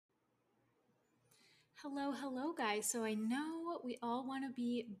Hello, guys. So I know we all want to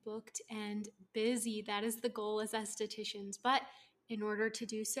be booked and busy. That is the goal as estheticians. But in order to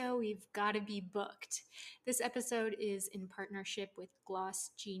do so, we've got to be booked. This episode is in partnership with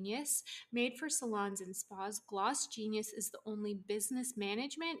Gloss Genius. Made for salons and spas, Gloss Genius is the only business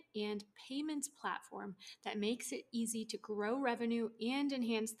management and payments platform that makes it easy to grow revenue and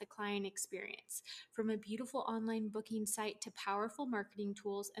enhance the client experience. From a beautiful online booking site to powerful marketing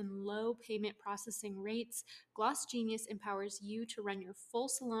tools and low payment processing rates, Gloss Genius empowers you to run your full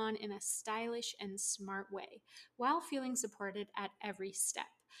salon in a stylish and smart way while feeling supported at every step.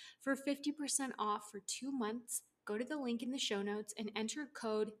 For 50% off for 2 months, go to the link in the show notes and enter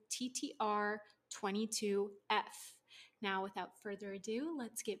code TTR22F. Now, without further ado,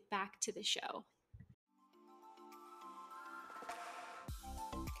 let's get back to the show.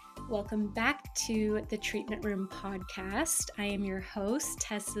 Welcome back to the Treatment Room podcast. I am your host,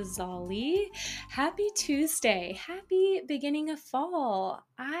 Tessa Zolli. Happy Tuesday. Happy beginning of fall.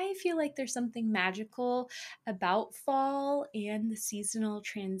 I feel like there's something magical about fall and the seasonal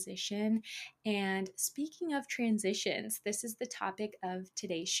transition. And speaking of transitions, this is the topic of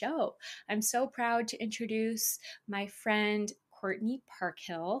today's show. I'm so proud to introduce my friend Courtney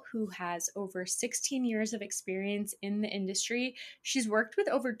Parkhill, who has over 16 years of experience in the industry. She's worked with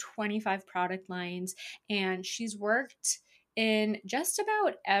over 25 product lines, and she's worked in just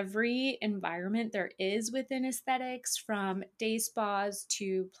about every environment there is within aesthetics, from day spas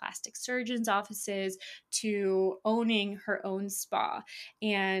to plastic surgeons' offices to owning her own spa.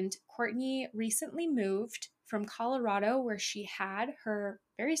 And Courtney recently moved from Colorado, where she had her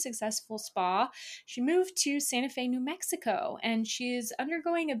very successful spa. She moved to Santa Fe, New Mexico, and she's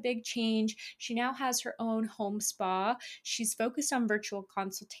undergoing a big change. She now has her own home spa. She's focused on virtual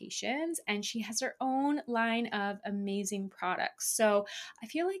consultations, and she has her own line of amazing products. So I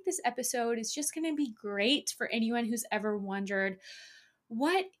feel like this episode is just going to be great for anyone who's ever wondered,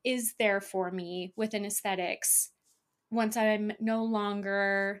 what is there for me within aesthetics once I'm no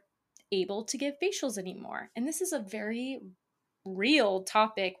longer able to give facials anymore? And this is a very real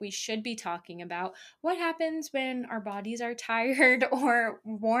topic we should be talking about. What happens when our bodies are tired or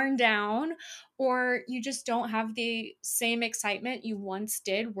worn down, or you just don't have the same excitement you once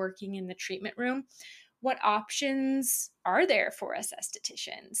did working in the treatment room? What options are there for us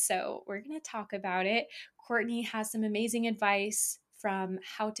estheticians? So we're going to talk about it. Courtney has some amazing advice from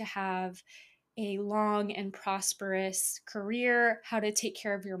how to have a long and prosperous career, how to take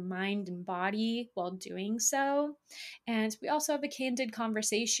care of your mind and body while doing so. And we also have a candid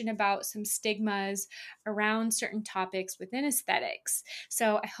conversation about some stigmas around certain topics within aesthetics.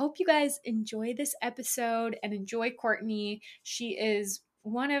 So I hope you guys enjoy this episode and enjoy Courtney. She is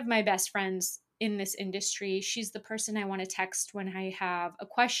one of my best friends in this industry. She's the person I want to text when I have a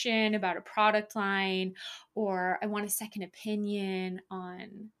question about a product line, or I want a second opinion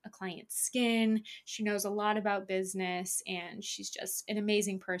on a client's skin. She knows a lot about business, and she's just an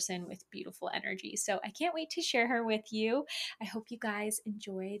amazing person with beautiful energy. So I can't wait to share her with you. I hope you guys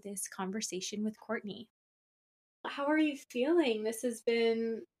enjoy this conversation with Courtney. How are you feeling? This has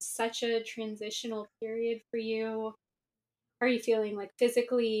been such a transitional period for you. How are you feeling, like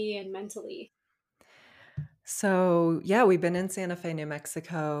physically and mentally? So, yeah, we've been in Santa Fe, New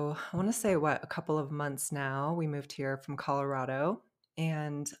Mexico. I want to say a couple of months now. We moved here from Colorado,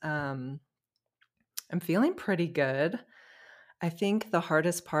 and I'm feeling pretty good. I think the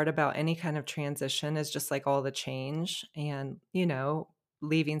hardest part about any kind of transition is just like all the change and,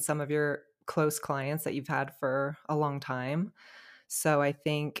 leaving some of your close clients that you've had for a long time. So, I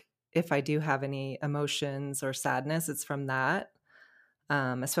think if I do have any emotions or sadness, it's from that.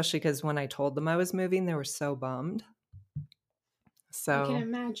 Especially because when I told them I was moving, they were so bummed. I can So,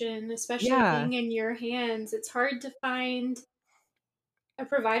 imagine, especially yeah. being in your hands. It's hard to find a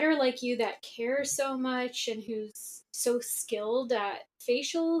provider like you that cares so much and who's so skilled at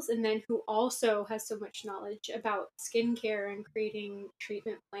facials, and then who also has so much knowledge about skincare and creating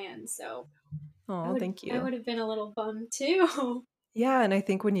treatment plans. So I Oh, would thank I you. would have been a little bummed too. Yeah, and I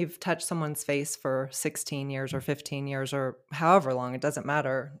think when you've touched someone's face for 16 years or 15 years or however long, it doesn't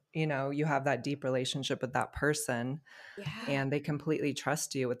matter, you have that deep relationship with that person Yeah. and they completely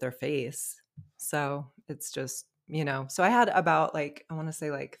trust you with their face. So, it's just, so I had about like I want to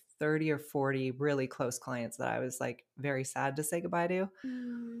say like 30 or 40 really close clients that I was like very sad to say goodbye to.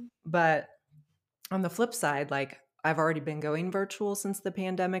 Mm, But on the flip side, like I've already been going virtual since the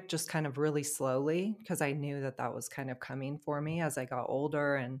pandemic, just kind of really slowly because I knew that that was kind of coming for me as I got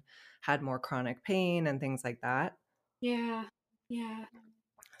older and had more chronic pain and things like that. yeah. Yeah. And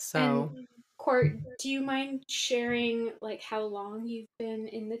So, Court, do you mind sharing like how long you've been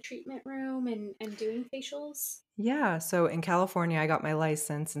in the treatment room and doing facials? Yeah, so in California, I got my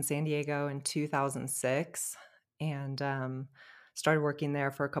license in San Diego in 2006 and started working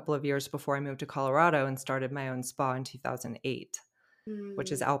there for a couple of years before I moved to Colorado and started my own spa in 2008,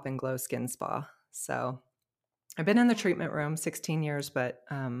 which is Mm, Alpenglow Skin Spa. So I've been in the wow, treatment room 16 years, but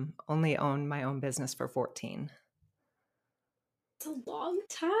only owned my own business for 14. it's a long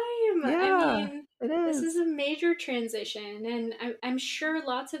time. I Yeah, mean, it this is is. a major transition, and I'm sure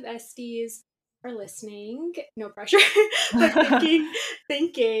lots of SDs are listening. No pressure, but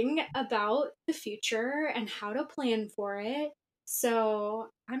thinking about the future and how to plan for it. So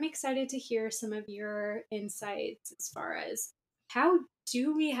I'm excited to hear some of your insights as far as how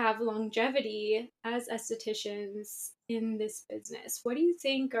do we have longevity as estheticians in this business? What do you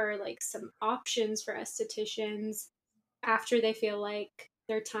think are like some options for estheticians after they feel like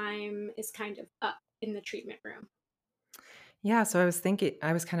their time is kind of up in the treatment room? Yeah, so I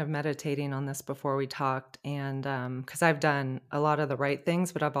was kind of meditating on this before we talked, and because I've done a lot of the right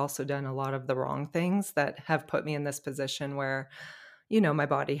things, but I've also done a lot of the wrong things that have put me in this position where, my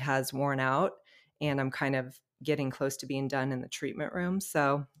body has worn out and I'm kind of getting close to being done in the treatment room.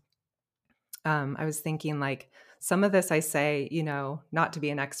 So I was thinking like some of this I say, not to be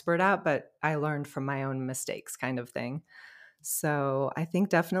an expert at, but I learned from my own mistakes kind of thing. So I think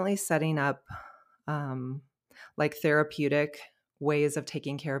definitely setting up um, like therapeutic ways of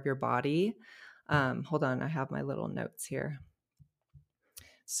taking care of your body. Hold on, I have my little notes here.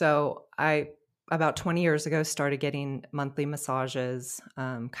 So I about 20 years ago started getting monthly massages,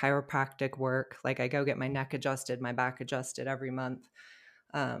 chiropractic work. Like I go get my neck adjusted, my back adjusted every month.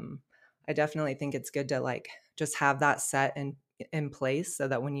 Um, I definitely think it's good to like just have that set in place so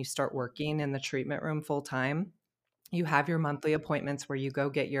that when you start working in the treatment room full time, you have your monthly appointments where you go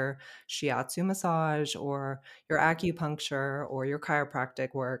get your shiatsu massage or your acupuncture or your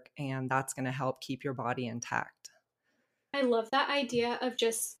chiropractic work, and that's going to help keep your body intact. I love that idea of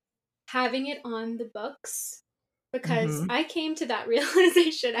just having it on the books because Hmm. I came to that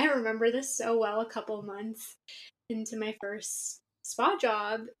realization. I remember this so well a couple months into my first spa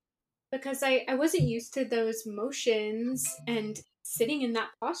job because I wasn't used to those motions and sitting in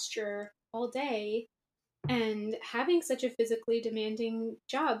that posture all day and having such a physically demanding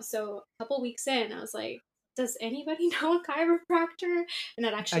job. So a couple weeks in, I was like, does anybody know a chiropractor? And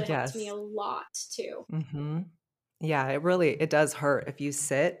that I actually helped me guess. a lot too. Hmm. Yeah, it does hurt if you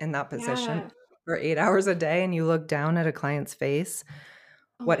sit in that position Yeah. for 8 hours a day and you look down at a client's face.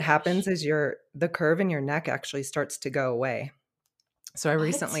 Oh What my happens gosh. is the curve in your neck actually starts to go away. So I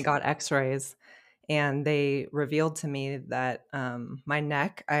recently What? got X-rays, and they revealed to me that my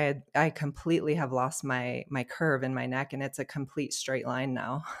neck, I completely have lost my curve in my neck, and it's a complete straight line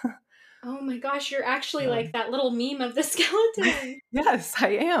now. Oh my gosh, you're actually So like that little meme of the skeleton. yes, I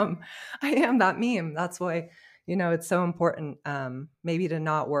am. I am that meme. That's why it's so important, maybe to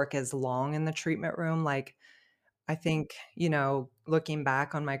not work as long in the treatment room. Like I think, looking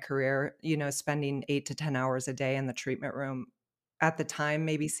back on my career, spending 8 to 10 hours a day in the treatment room at the time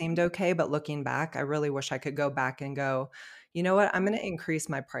maybe seemed okay. But looking back, I really wish I could go back and go, you know what? I'm going to increase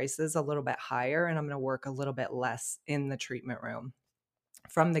my prices a little bit higher and I'm going to work a little bit less in the treatment room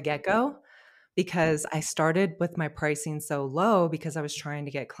from the get go because I started with my pricing so low because I was trying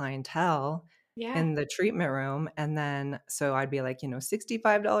to get clientele Yeah, in the treatment room. And then, so I'd be like,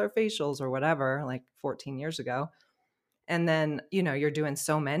 $65 facials or whatever, like 14 years ago. And then, you're doing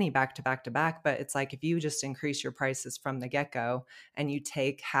so many back to back to back, but it's like if you just increase your prices from the get go and you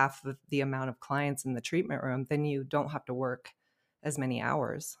take half of the amount of clients in the treatment room, then you don't have to work as many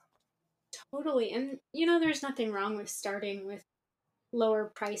hours. totally. And there's nothing wrong with starting with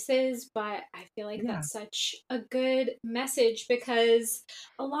lower prices, but I feel like Yeah. that's such a good message because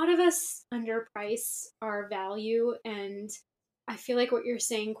a lot of us underprice our value. And I feel like what you're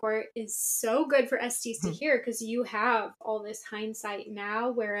saying, Court, is so good for STs to hear because you have all this hindsight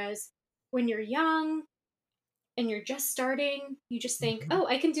now. Whereas when you're young and you're just starting, you just think, Mhm. oh,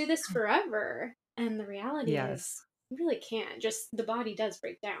 I can do this forever. And the reality is, Yes, you really can't. Just the body does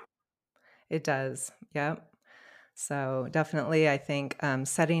break down. it does. Yep. So definitely, I think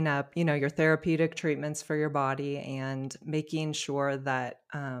setting up, your therapeutic treatments for your body and making sure that,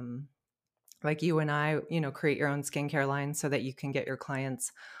 like you and I, create your own skincare line so that you can get your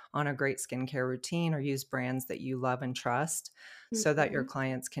clients on a great skincare routine or use brands that you love and trust so that your Mm-hmm.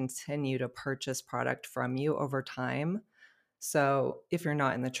 clients continue to purchase product from you over time. So if you're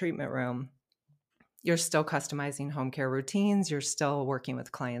not in the treatment room, you're still customizing home care routines, you're still working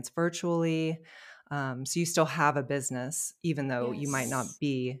with clients virtually. So you still have a business, even though you might not Yes.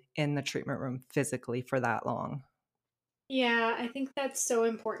 be in the treatment room physically for that long. Yeah, I think that's so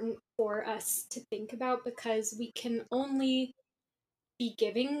important for us to think about because we can only be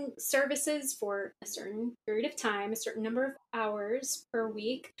giving services for a certain period of time, a certain number of hours per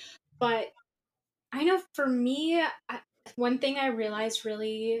week. But I know for me, one thing I realized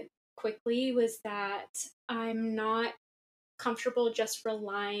really quickly was that I'm not comfortable just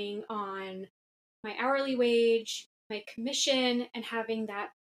relying on my hourly wage, my commission, and having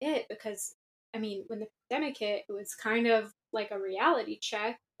that it because I mean, when the pandemic hit, it was kind of like a reality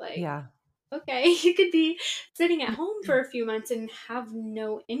check. Like, Yeah. okay, you could be sitting at home for a few months and have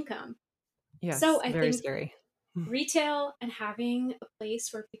no income. So Yes, I very think scary. retail and having a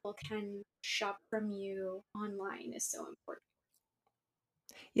place where people can shop from you online is so important.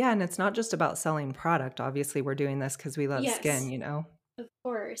 Yeah, and it's not just about selling product. Obviously, we're doing this because we love skin, Yes, you know? of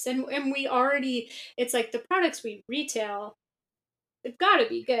course. And we already it's like the products we retail, they've got to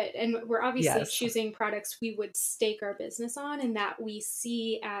be good. And we're obviously Yes, choosing products we would stake our business on and that we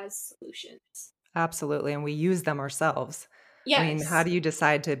see as solutions. absolutely. And we use them ourselves. I mean, how Yes. do you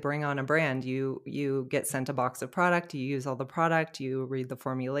decide to bring on a brand? You get sent a box of product, you use all the product, you read the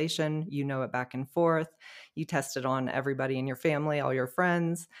formulation, you know it back and forth, you test it on everybody in your family, all your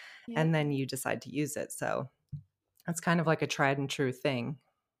friends, Yep. and then you decide to use it. So it's kind of like a tried and true thing.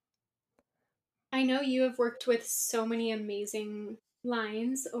 I know you have worked with so many amazing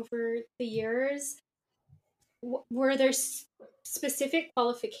lines over the years. Were there specific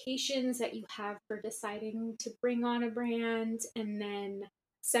qualifications that you have for deciding to bring on a brand? And then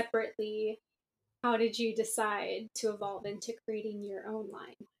separately, how did you decide to evolve into creating your own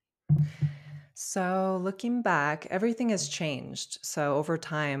line? So looking back, everything has changed. So over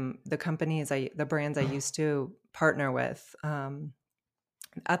time, the brands I used to partner with,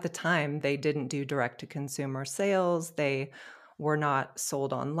 at the time, they didn't do direct to consumer sales. They were not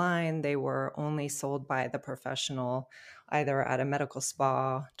sold online. They were only sold by the professional, either at a medical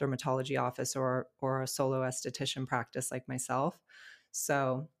spa, dermatology office, or a solo esthetician practice like myself.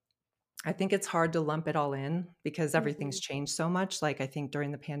 So I think it's hard to lump it all in because everything's Hmm. changed so much. Like I think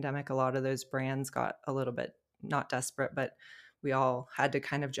during the pandemic, a lot of those brands got a little bit not desperate, but we all had to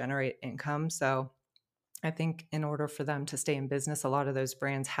kind of generate income. So I think in order for them to stay in business, a lot of those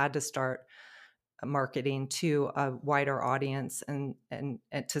brands had to start marketing to a wider audience and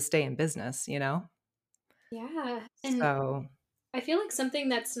to stay in business, you know? Yeah. And So I feel like something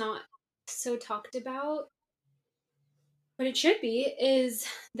that's not so talked about, but it should be, is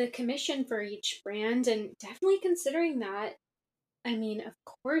the commission for each brand and definitely considering that. I mean, of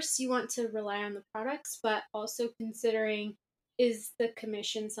course, you want to rely on the products, but also considering is the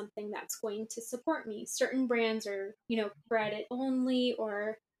commission something that's going to support me? Certain brands are, credit only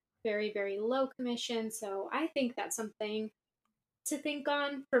or very, very low commission. So I think that's something to think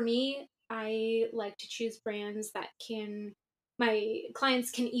on. For me, I like to choose brands that my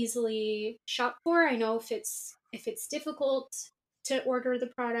clients can easily shop for. I know if it's difficult to order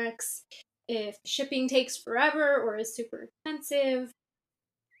the products, if shipping takes forever or is super expensive,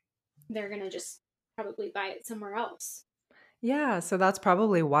 they're going to just probably buy it somewhere else. yeah, so that's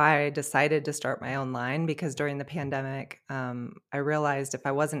probably why I decided to start my own line because during the pandemic, I realized if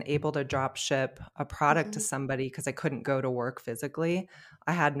I wasn't able to drop ship a product to Hmm. somebody because I couldn't go to work physically,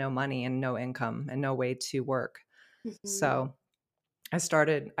 I had no money and no income and no way to work. Hmm. So I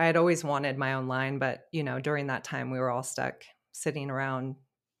had always wanted my own line, but during that time we were all stuck sitting around.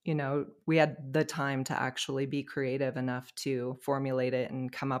 We had the time to actually be creative enough to formulate it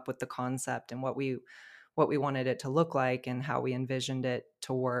and come up with the concept and what we wanted it to look like and how we envisioned it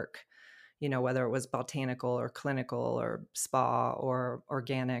to work, whether it was botanical or clinical or spa or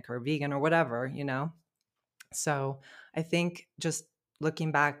organic or vegan or whatever. So I think just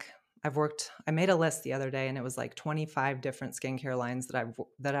looking back, I made a list the other day and it was like 25 different skincare lines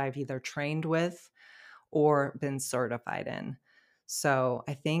that I've either trained with or been certified in. So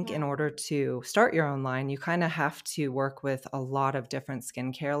I think in Wow. order to start your own line, you kind of have to work with a lot of different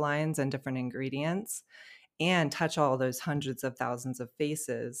skincare lines and different ingredients and touch all those hundreds of thousands of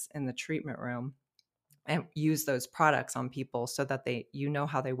faces in the treatment room and use those products on people so that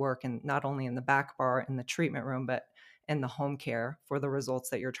how they work, and not only in the back bar in the treatment room but in the home care for the results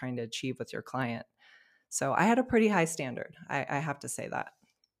that you're trying to achieve with your client. So I had a pretty high standard. I have to say that.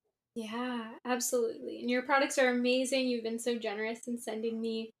 Yeah, absolutely. And your products are amazing. You've been so generous in sending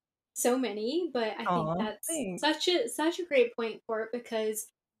me so many, but I think Oh, that's thanks. such a great point for it because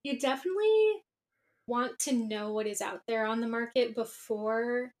you definitely want to know what is out there on the market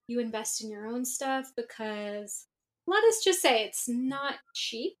before you invest in your own stuff because let us just say it's not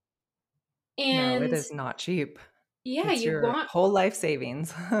cheap. No, it And is not cheap. yeah, It's you your want, whole life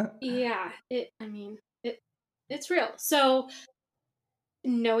savings. yeah, I mean, it's real. So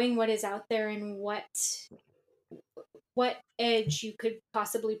knowing what is out there and what edge you could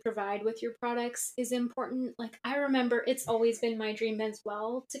possibly provide with your products is important. Like, I remember it's always been my dream as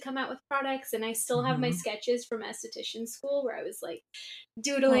well to come out with products, and I still have my Mhm. sketches from esthetician school where I was like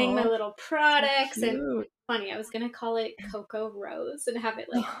doodling my Aw, little so products. And cute. funny, I was gonna call it Cocoa Rose and have it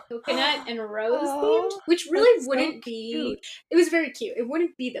like coconut and rose themed, Oh, which really that's so wouldn't be, cute, it was very cute. It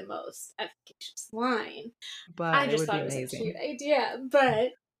wouldn't be the most efficacious line. I but it just would be thought it was a cute amazing. idea,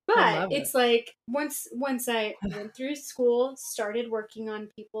 but I love it. it's like once I went through school, started working on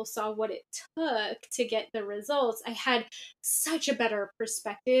people, saw what it took to get the results, I had such a better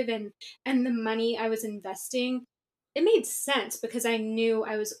perspective, and the money I was investing, it made sense because I knew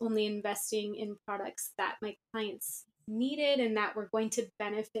I was only investing in products that my clients needed and that were going to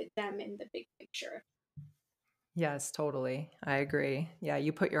benefit them in the big picture. Yes, totally. I agree. Yeah,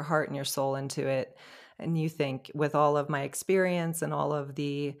 you put your heart and your soul into it, and you think with all of my experience and all of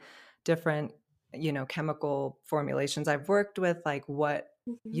the different, chemical formulations I've worked with, like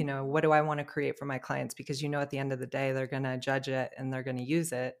Hmm. what do I want to create for my clients? Because at the end of the day, they're going to judge it and they're going to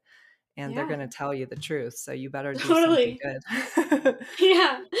use it and they're Yeah, going to tell you the truth. So you better do something totally. good.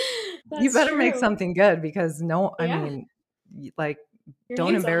 Yeah, You that's better make true. something good because no, I Yeah, mean, like, your don't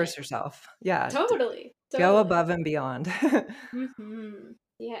name's on it. embarrass yourself. Yeah, Totally, go totally. above and beyond.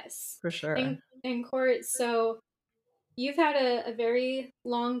 Yes. For sure. And Court, so you've had a very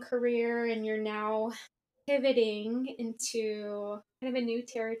long career and you're now pivoting into kind of a new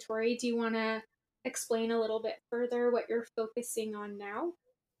territory. Do you want to explain a little bit further what you're focusing on now?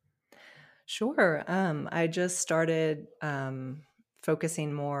 Sure. I just started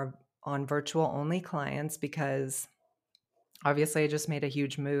focusing more on virtual only clients because obviously I just made a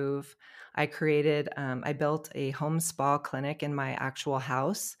huge move. I built a home spa clinic in my actual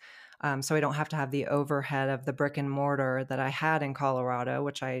house. So I don't have to have the overhead of the brick and mortar that I had in Colorado,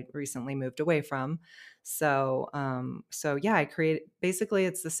 which I recently moved away from. So yeah, basically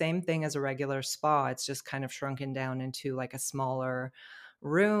it's the same thing as a regular spa. It's just kind of shrunken down into like a smaller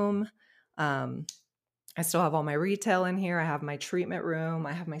room. Um, I still have all my retail in here. I have my treatment room.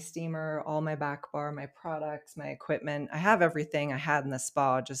 I have my steamer, all my back bar, my products, my equipment. I have everything I had in the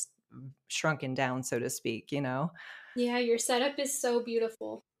spa, just shrunken down, so to speak. Yeah, your setup is so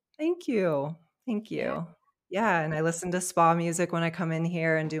beautiful. Thank you. Thank Yeah. you. Yeah. And I listen to spa music when I come in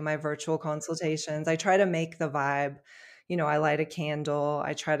here and do my virtual consultations. I try to make the vibe. I light a candle.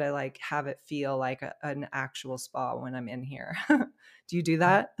 I try to like have it feel like an actual spa when I'm in here. Do you do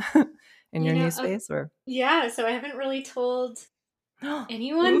that in You your know, new space or? yeah, so I haven't really told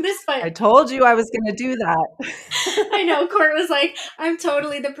anyone Oops, this, but I told you I was gonna do that. I know Court was like, I'm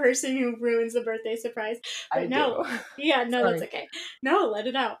totally the person who ruins the birthday surprise. I But do. no, yeah, no, that's Sorry. okay. No, let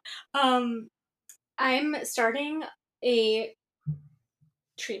it out. Um, I'm starting a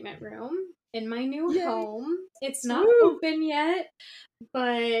treatment room in my new Yay. home. It's not Woo! open yet,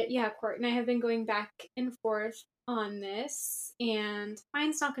 but yeah, Court and I have been going back and forth on this, and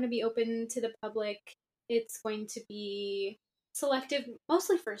mine's not going to be open to the public. It's going to be selective,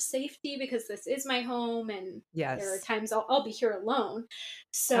 mostly for safety, because this is my home, and there are Yes, times I'll be here alone.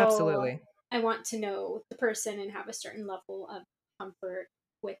 So absolutely. I want to know the person and have a certain level of comfort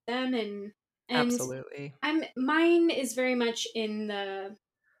with them, and Absolutely. mine is very much in the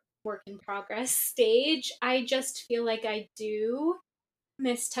work in progress stage. I just feel like I do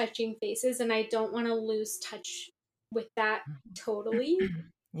miss touching faces and I don't want to lose touch with that totally.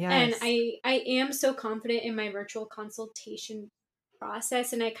 And Yes. I am so confident in my virtual consultation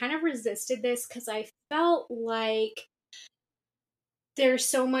process, and I kind of resisted this cuz I felt like there's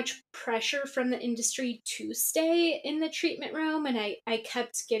so much pressure from the industry to stay in the treatment room, and I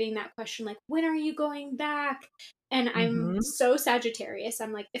kept getting that question like, when are you going back? And I'm Mhm. so Sagittarius,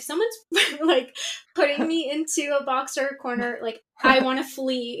 I'm like, if someone's like putting me into a box or a corner, like, I want to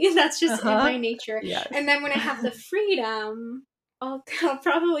flee. That's just in Uh-huh. my nature. Yes. And then when I have the freedom, I'll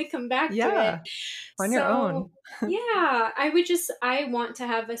probably come back to it. Yeah, on your So own. yeah, I want to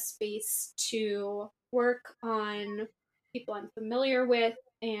have a space to work on people I'm familiar with,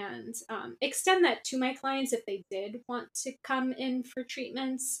 and extend that to my clients if they did want to come in for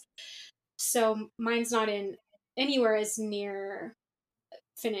treatments. So mine's not in anywhere as near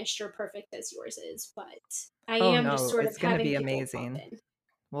finished or perfect as yours is, but I Oh, am just no, sort of it's gonna having be people pop amazing. in.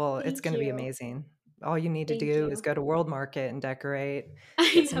 Well, it's Thank gonna be you. amazing. All you need to Thank do is you. go to World Market and decorate,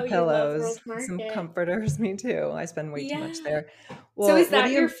 get I some know you love pillows, World some Market. comforters. Me too. I spend way too much Yeah. there. So Well, what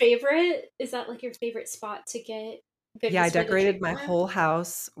do you is that like your favorite spot to get? Yeah, I goodies for the decorated my treatment room? whole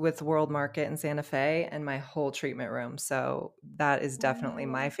house with World Market in Santa Fe and my whole treatment room. So that is definitely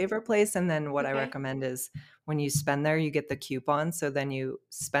my Oh, favorite place. And then what I okay. recommend is when you spend there, you get the coupons. So then you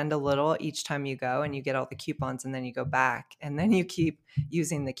spend a little each time you go and you get all the coupons and then you go back and then you keep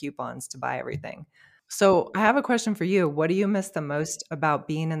using the coupons to buy everything. So I have a question for you. What do you miss the most about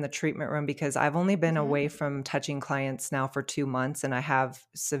being in the treatment room? Because I've only been Mhm. away from touching clients now for 2 months and I have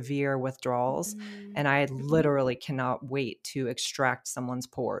severe withdrawals. Mm, And I mhm. literally cannot wait to extract someone's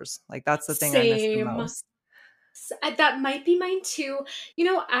pores. Like that's the thing I miss the Same. most. That might be mine too.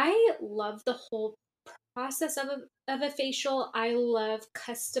 I love the whole process of a facial. I love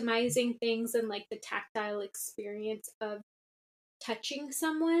customizing things and like the tactile experience of touching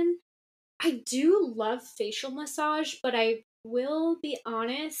someone. I do love facial massage, but I will be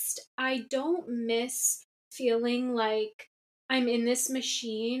honest, I don't miss feeling like I'm in this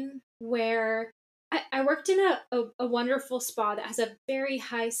machine where I worked in a wonderful spa that has a very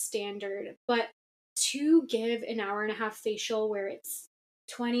high standard, but to give an hour and a half facial where it's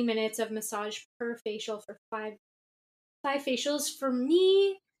 20 minutes of massage per facial for five facials for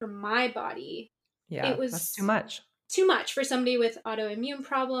me, for my body, it Yeah, that's too was much. too much for somebody with autoimmune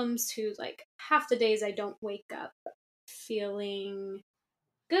problems who like half the days I don't wake up feeling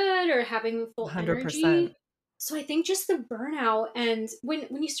good or having full 100%. energy. So I think just the burnout and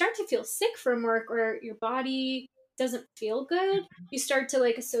when you start to feel sick from work or your body doesn't feel good, you start to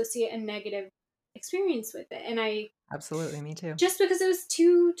like associate a negative experience with it. And I Absolutely. Me too. just because it was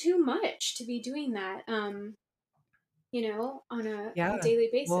too much to be doing that on a Yeah. daily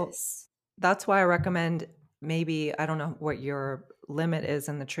Well, basis. that's why I recommend maybe I don't know what your limit is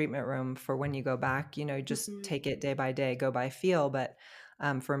in the treatment room for when you go back, just Mhm. take it day by day, go by feel, but,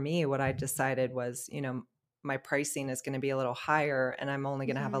 for me, what I decided was, my pricing is gonna be a little higher, and I'm only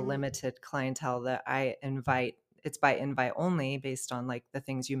gonna have a Mhm. limited clientele that I invite. It's by invite only based on, like, the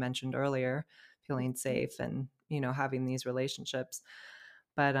things you mentioned earlier, feeling Mhm. safe and, having these relationships.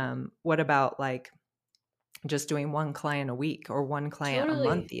 But, what about, like, just doing 1 client a week or 1 client a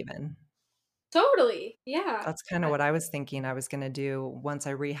month Totally. even? Totally. Yeah. That's kinda I what I was thinking I was gonna do once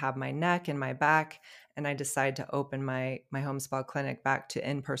I rehab my neck and my back, and I decide to open my home spa clinic back to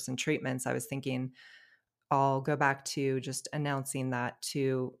in-person treatments. I was thinking I'll go back to just announcing that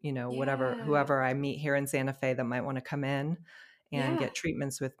to, whatever yeah. whoever I meet here in Santa Fe that might wanna come in and Yeah. get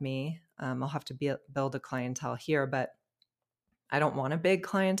treatments with me. I'll have to build a clientele here, but I don't want a big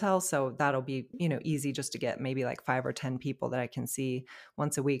clientele, so that'll be, easy just to get maybe like 5 or 10 people that I can see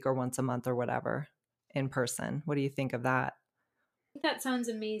once a week or once a month or whatever in person. What do you think of that? That sounds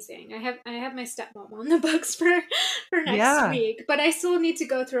amazing. I have my stepmom on the books for next Yeah. week, but I still need to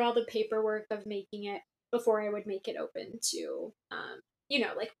go through all the paperwork of making it before I would make it open to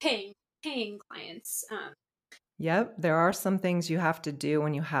like paying clients. Yep, there are some things you have to do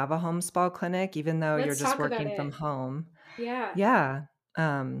when you have a home spa clinic, even though you're Let's just talk about working from it. home. Yeah. Yeah.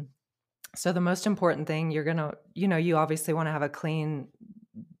 Um, so the most important thing you're gonna, you obviously want to have a clean,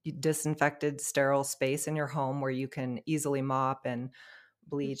 disinfected, sterile space in your home where you can easily mop and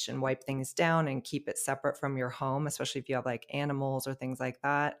bleach and wipe things down and keep it separate from your home, especially if you have like animals or things like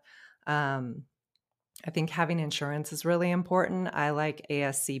that. Um, I think having insurance is really important. I like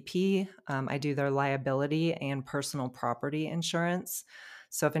ASCP. I do their liability and personal property insurance.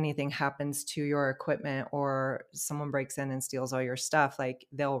 So if anything happens to your equipment or someone breaks in and steals all your stuff, like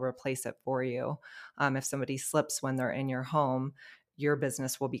they'll replace it for you. If somebody slips when they're in your home, your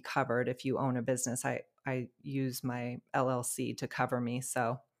business will be covered. If you own a business, I use my LLC to cover me.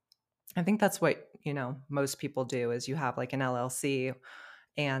 So I think that's what, most people do is you have like an LLC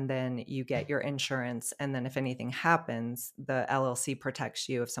and then you get your insurance, and then if anything happens, the LLC protects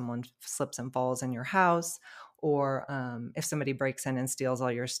you if someone slips and falls in your house, or if somebody breaks in and steals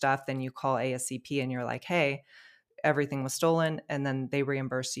all your stuff, then you call ASCP and you're like, hey, everything was stolen, and then they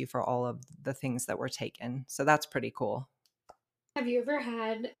reimburse you for all of the things that were taken. So that's pretty cool. Have you ever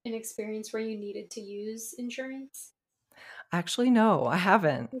had an experience where you needed to use insurance? Actually, no, I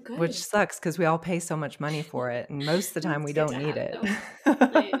haven't, Oh, which good. sucks because we all pay so much money for it, and most of the time we It's good don't to need have it. though.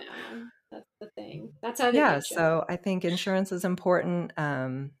 I know. That's the thing. That's how they Yeah, get you. so I think insurance is important,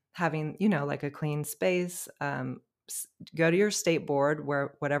 having, like a clean space, go to your state board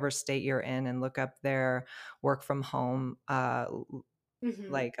where whatever state you're in and look up their work from home,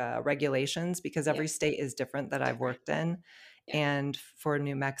 Mhm. regulations because Yep. every state is different that I've Different. worked in. Yeah. And for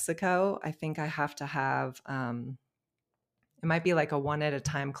New Mexico, I think I have to have, it might be like a one at a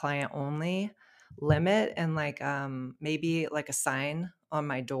time client only limit and like maybe like a sign on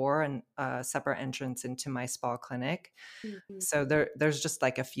my door and a separate entrance into my spa clinic. Mhm. So there's just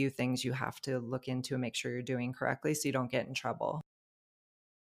like a few things you have to look into and make sure you're doing correctly so you don't get in trouble.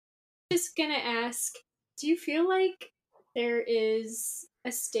 Just gonna ask, do you feel like there is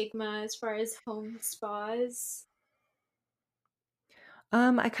a stigma as far as home spas?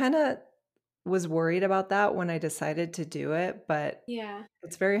 I kind of was worried about that when I decided to do it, but Yeah,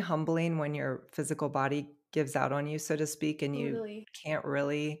 it's very humbling when your physical body gives out on you, so to speak, and you totally. can't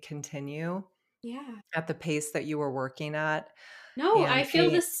really continue Yeah. at the pace that you were working at No, I and feel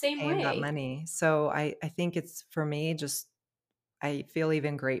the same paying that way. money. So I think it's for me just I feel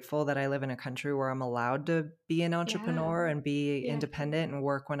even grateful that I live in a country where I'm allowed to be an Yeah, entrepreneur and be yeah, independent and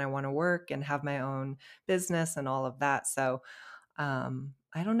work when I want to work and have my own business and all of that. So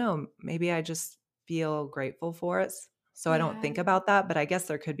I don't know, maybe I just feel grateful for it. So I don't yeah, think about that, but I guess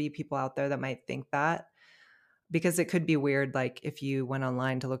there could be people out there that might think that because it could be weird like if you went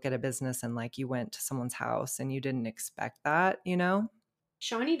online to look at a business and like you went to someone's house and you didn't expect that, you know?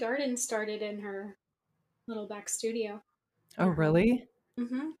 Shawnee Garden started in her little back studio in Oh, her home. really?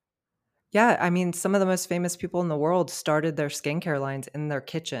 Mhm. Yeah, I mean, some of the most famous people in the world started their skincare lines in their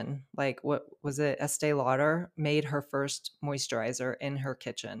kitchen. Like, what was it? Estee Lauder made her first moisturizer in her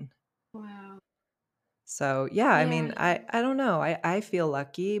kitchen. Wow. So, yeah, I Yeah, mean, I don't know. I feel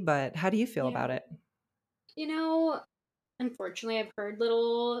lucky, but how do you feel about yeah. it? You know, unfortunately, I've heard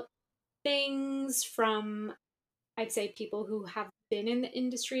little things from, I'd say, people who have been in the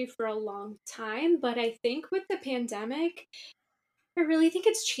industry for a long time, but I think with the pandemic, I really think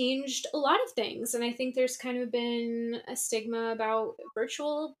it's changed a lot of things. And I think there's kind of been a stigma about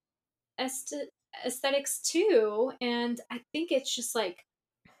virtual aesthe- aesthetics too. And I think it's just like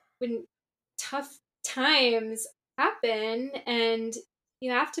when tough times happen and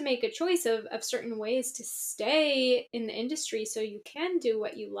you have to make a choice of certain ways to stay in the industry so you can do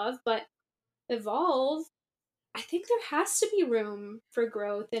what you love, but evolve. I think there has to be room for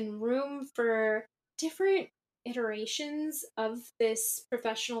growth and room for different iterations of this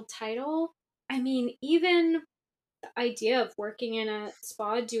professional title. I mean, even the idea of working in a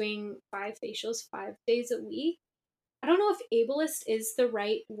spa doing 5 facials 5 days a week. I don't know if ableist is the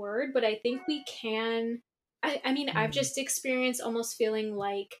right word, but I think we can. I mean, I've Mm. just experienced almost feeling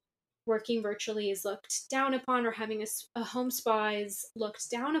like working virtually is looked down upon or having a home spa is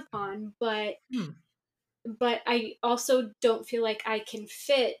looked down upon, Hmm. but I also don't feel like I can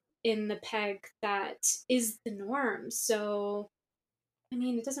fit in the peg that is the norm. So, I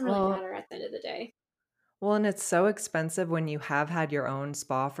mean, it doesn't really Well, matter at the end of the day. well, and it's so expensive when you have had your own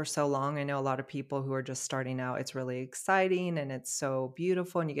spa for so long. I know a lot of people who are just starting out, it's really exciting and it's so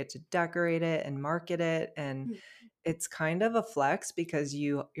beautiful and you get to decorate it and market it and Mm. it's kind of a flex because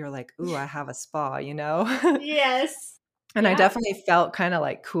you're like, "Ooh, I have a spa," you know? Yes. And I Yeah. definitely felt kinda,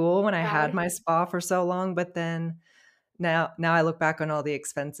 like, cool when I had Proud. my spa for so long, but then now I look back on all the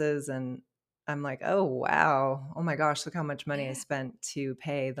expenses and I'm like, "Oh, wow. Oh my gosh, look how much money I Yeah. spent to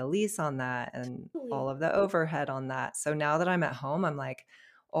pay the lease on that and all Totally. of the overhead on that." So now that I'm at home, I'm like,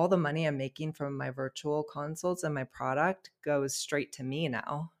 all the money I'm making from my virtual consults and my product goes straight to me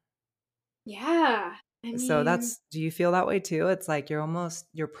now. Yeah. I So mean, that's do you feel that way too? It's like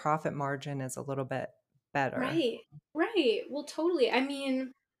your profit margin is a little bit better. right. Right. Well, totally. I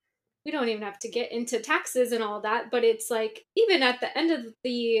mean, we don't even have to get into taxes and all that, but it's like even at the end of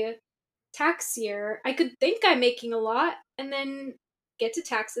the tax year, I could think I'm making a lot and then get to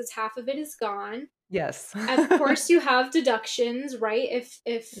taxes, half of it is gone. Yes. Of course you have deductions, right? If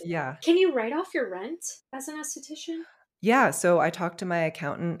Yeah. can you write off your rent as an esthetician? Yeah, so I talked to my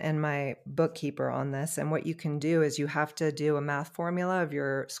accountant and my bookkeeper on this, and what you can do is you have to do a math formula of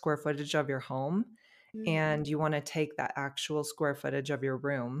your square footage of your home, Mm, and you wanna take that actual square footage of your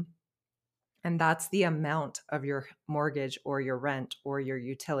room, and that's the amount of your mortgage or your rent or your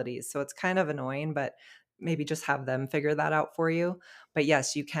utilities. So it's kind of annoying, but maybe just have them figure that out for you. But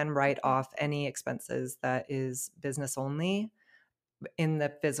yes, you can write okay. off any expenses that is business only in the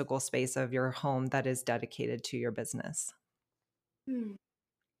physical space of your home that is dedicated to your business. Hmm,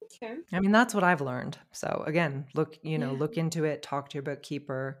 okay. I mean, that's what I've learned. So again, Yeah. look into it, talk to your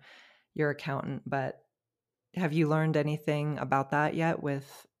bookkeeper, your accountant. But have you learned anything about that yet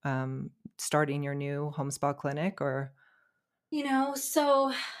with starting your new home spa clinic or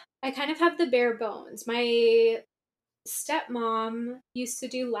So I kind of have the bare bones. My stepmom used to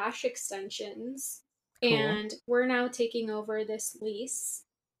do lash extensions, cool? and we're now taking over this lease.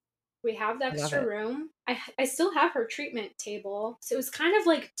 We have the I love extra it. room. I still have her treatment table. So it was kind of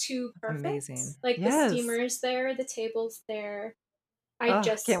like too That's perfect. amazing. Like the Yes. steamer's there, the table's there. I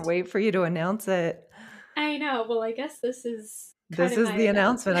Oh, can't just wait for you to announce it. I know. Well, I guess this is kind This of is my the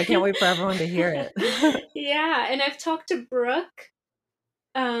announcement. I can't wait for everyone to hear it. Yeah, and I've talked to Brooke,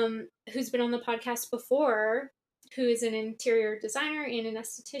 who's been on the podcast before, who is an interior designer and an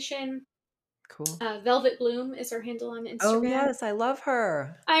esthetician. Cool. Velvet Bloom is her handle on Oh, Instagram. yes, I love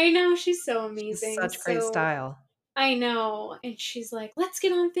her. I know, she's so She's amazing. such great So style. I know. And she's like, let's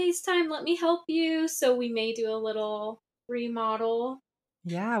get on FaceTime. Let me help you. So we may do a little remodel.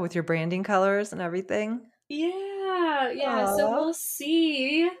 Yeah, with your branding colors and everything. Yeah, yeah. So Aw, we'll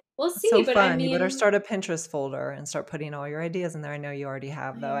see. We'll that's see. so But I fun. You better mean, start a Pinterest folder and start putting all your ideas in there. I know you already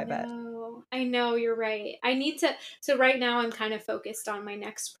have, I though, I bet. know. I know you're right. I need to. So right now I'm kind of focused on my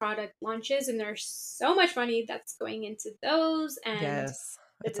next product launches, and there's so much money that's going into those and Yes,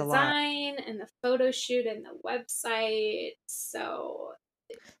 the it's a lot. design and the photo shoot and the website. So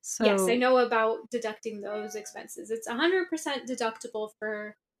yes, I So, know about deducting those expenses. It's 100% deductible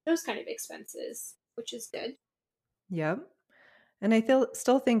for those kind of expenses, which is good. yep. And I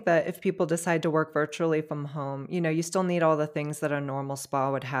still think that if people decide to work virtually from home, you still need all the things that a normal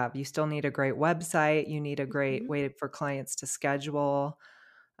spa would have. You still need a great website. You need a great Mhm. way for clients to schedule.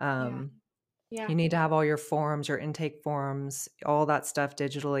 Yeah. Um, Yeah. you need to have all your forms, your intake forms, all that stuff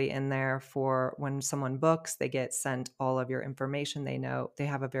digitally in there for when someone books, they get sent all of your information. They know they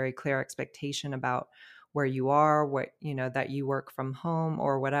have a very clear expectation about where you are, that you work from home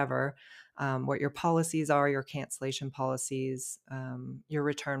or whatever, what your policies are, your cancellation policies, your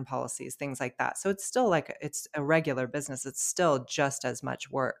return policies, things like that. So it's still like it's a regular business. It's still just as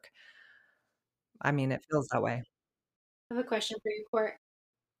much work. I mean, it feels that way. I have a question for you, Court.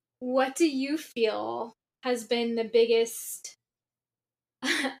 What do you feel has been the biggest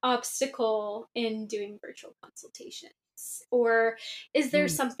obstacle in doing virtual consultations? Or is there Ooh.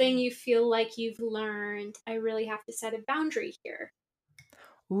 something you feel like you've learned? I really have to set a boundary here.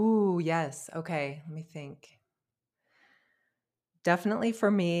 Ooh, yes. Okay, let me think. Definitely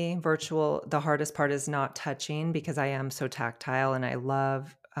for me, virtual, the hardest part is not touching because I am so tactile and I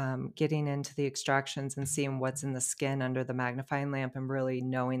love getting into the extractions and seeing what's in the skin under the magnifying lamp and really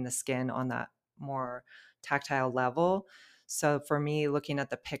knowing the skin on that more tactile level. So for me, looking at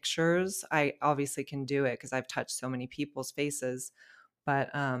the pictures, I obviously can do it because I've touched so many people's faces.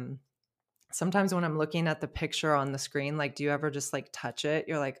 But sometimes when I'm looking at the picture on the screen, like, do you ever just like touch it?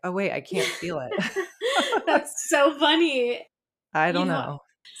 You're like, oh, wait, I can't feel it. That's so funny. I You don't know, know.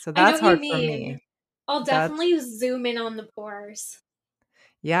 So I know that's what you hard for me. mean. I'll That's definitely zoom in on the pores.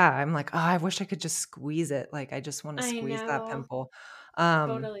 yeah, I'm like, "Oh, I wish I could just squeeze it." Like, I just wanna I squeeze that know. pimple. Um,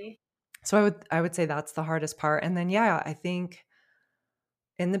 Totally. so I would say that's the hardest part, and then, yeah, I think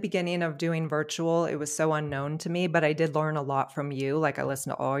in the beginning of doing virtual, it was so unknown to me, but I did learn a lot from you. Like, I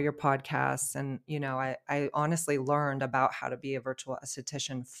listened to all your podcasts and, I honestly learned about how to be a virtual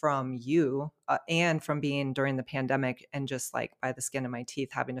esthetician from you, and from being during the pandemic and just, like, by the skin of my teeth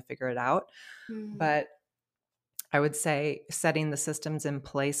having to figure it out. Mm. But I would say setting the systems in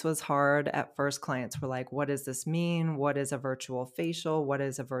place was hard. At first, clients were like, "What does this mean? What is a virtual facial? What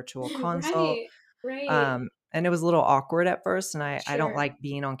is a virtual consult?" Right. Right. And it was a little awkward at first, and I don't Sure. like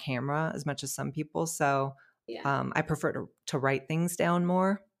being on camera as much as some people, so, Yeah. I prefer to write things down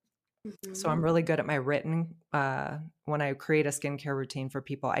more. So Hmm. I'm really good at my written, when I create a skincare routine for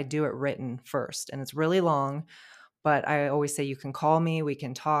people, I do it written first, and it's really long, but I always say, "You can call me, we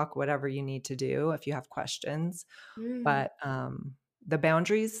can talk, whatever you need to do if you have questions." Mm. But, the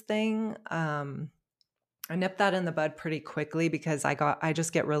boundaries thing, I nipped that in the bud pretty quickly because I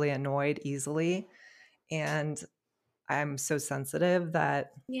just get really annoyed easily, and I'm so sensitive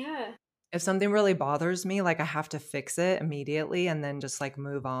that Yeah. if something really bothers me, like, I have to fix it immediately and then just, like,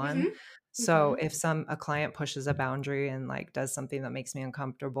 move on. Hmm. So, Hmm. if a client pushes a boundary and, like, does something that makes me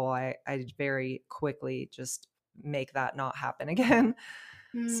uncomfortable, I very quickly just make that not happen again.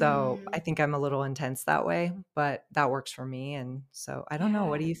 So, I Mm. think I'm a little intense that way, but that works for me, and so I don't know,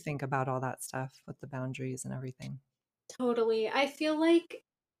 what do Yeah. you think about all that stuff with the boundaries and everything? Totally. I feel like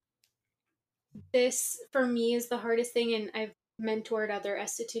this for me is the hardest thing, and I've mentored other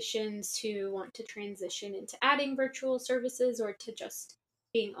estheticians who want to transition into adding virtual services or to just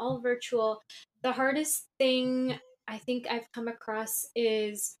being all virtual. The hardest thing I think I've come across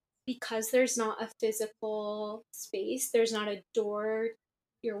is because there's not a physical space, there's not a door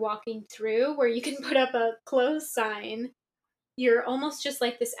you're walking through where you can put up a close sign. You're almost just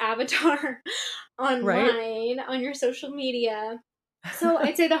like this avatar Right? online on your social media. So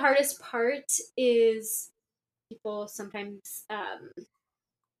I'd say the hardest part is people sometimes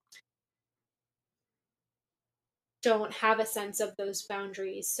don't have a sense of those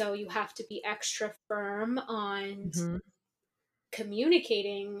boundaries. So you have to be extra firm on Mhm.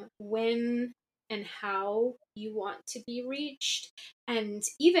 communicating when and how you want to be reached. And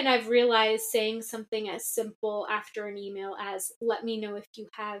even I've realized saying something as simple after an email as, let me know if you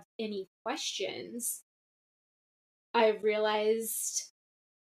have any questions. I've realized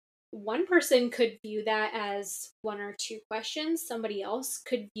one person could view that as one or two questions. Somebody else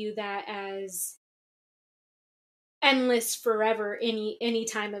could view that as endless forever, any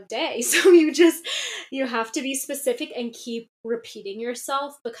time of day. So you have to be specific and keep repeating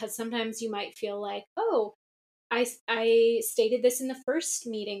yourself, because sometimes you might feel like, oh, I stated this in the first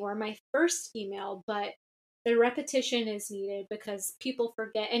meeting or my first email, but the repetition is needed because people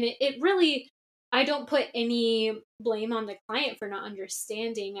forget. And it really, I don't put any blame on the client for not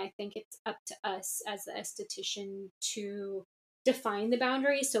understanding. I think it's up to us as the esthetician to define the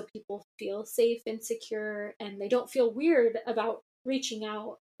boundaries so people feel safe and secure and they don't feel weird about reaching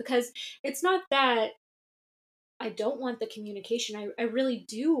out, because it's not that I don't want the communication. I really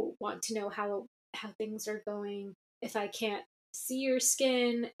do want to know how things are going. If I can't see your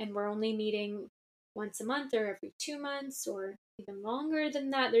skin and we're only meeting once a month or every 2 months or even longer than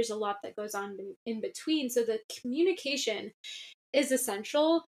that, there's a lot that goes on in between. So the communication is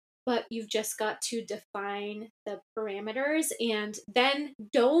essential, but you've just got to define the parameters and then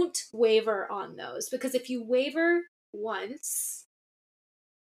don't waver on those, because if you waver once,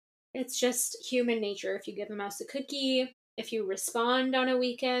 it's just human nature. If you give a mouse a cookie, if you respond on a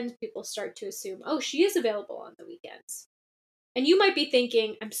weekend, people start to assume, oh, she is available on the weekends. And you might be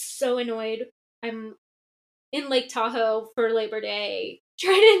thinking, I'm so annoyed. I'm in Lake Tahoe for Labor Day,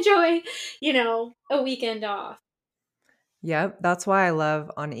 trying to enjoy, a weekend off. Yep, that's why I love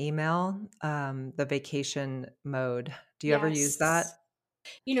on email, the vacation mode. Do you ever use Yes. that?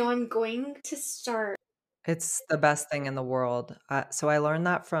 I'm going to start. It's the best thing in the world. So I learned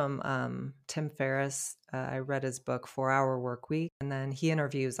that from Tim Ferriss. I read his book, 4 Hour Work Week, and then he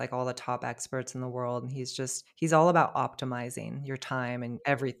interviews like all the top experts in the world. And he's all about optimizing your time and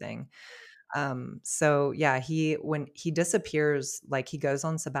everything. So yeah, when he disappears, like he goes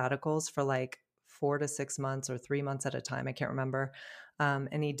on sabbaticals for like 4 to 6 months or 3 months at a time. I can't remember.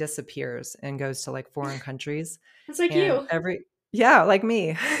 And he disappears and goes to like foreign countries. It's like And you. yeah, like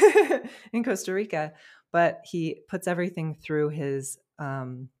me in Costa Rica. But he puts everything through his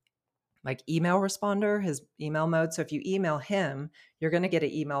like email responder, his email mode. So if you email him, you're going to get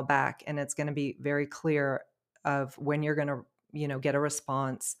an email back, and it's going to be very clear of when you're going to, get a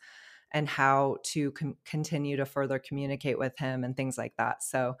response and how to continue to further communicate with him and things like that.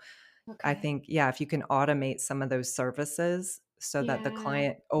 So I Okay. think, yeah, if you can automate some of those services so that the Yeah.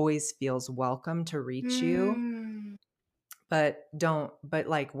 client always feels welcome to reach you, Mm. but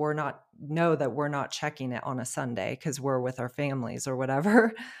like know that we're not checking it on a Sunday because we're with our families or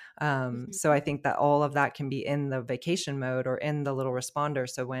whatever. So I think that all of that can be in the vacation mode or in the little responder.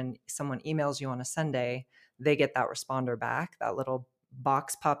 So when someone emails you on a Sunday, they get that responder back. That little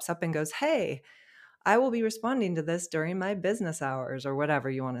box pops up and goes, "Hey, I will be responding to this during my business hours," or whatever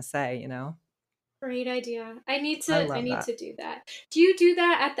you want to say. Great idea. I need I to I love need that. to do that. Do you do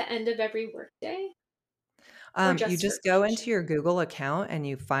that at the end of every workday or You just for just go into vacation? your Google account and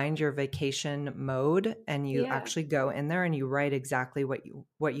you find your vacation mode, and you Yeah. actually go in there and you write exactly what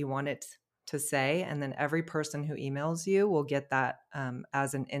you want it to say, and then every person who emails you will get that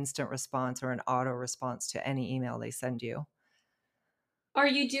as an instant response or an auto response to any email they send you. Are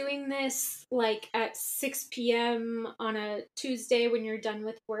you doing this like at 6 p.m. on a Tuesday when you're done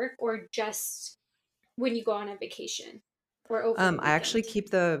with work, or just when you go on a vacation or over the I actually weekend? keep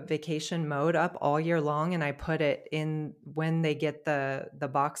the vacation mode up all year long, and I put it in when they get the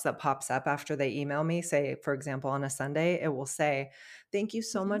box that pops up after they email me. Say, for example, on a Sunday, it will say, "Thank you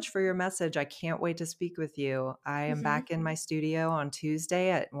so Mm-hmm. much for your message. I can't wait to speak with you. I am Mm-hmm. back in my studio on Tuesday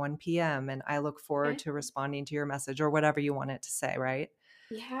at 1 p.m., and I look forward Okay. to responding to your message," or whatever you want it to say, right?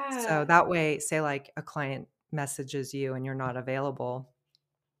 So Yeah. that way, say like a client messages you and you're not available,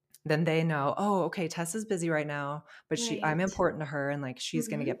 then they know, "Oh, okay, Tessa's busy right now, but I'm Right. important to her, and like she's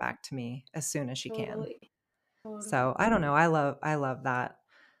gonna Mm-hmm. get back to me as soon as she can." Totally. So Totally. I don't know. I love that.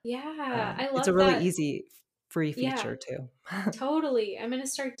 Yeah. I It's a love really that. easy free Yeah. feature too. Totally. I'm gonna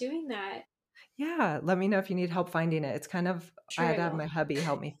start doing that. Yeah, let me know if you need help finding it. It's kind of I Sure had I to have will. my hubby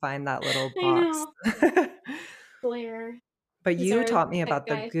help me find that little I box. know. Blair. But He's you our taught me tech about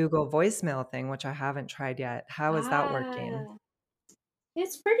the guy. Google voicemail thing, which I haven't tried yet. How is that working? Ah,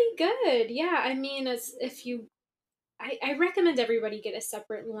 it's pretty good. Yeah, I mean, as if you, I recommend everybody get a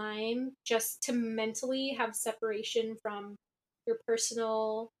separate line just to mentally have separation from your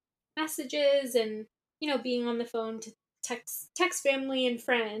personal messages and being on the phone to text family and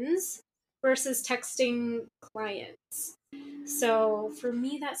friends versus texting clients. So for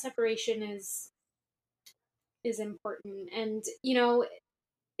me, that separation is is important. And,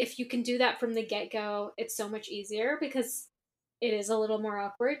 if you can do that from the get-go, it's so much easier because it is a little more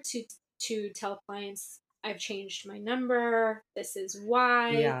awkward to tell clients I've changed my number. This is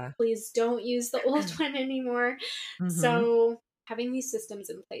why. Yeah. Please don't use the old one anymore. Mhm. So having these systems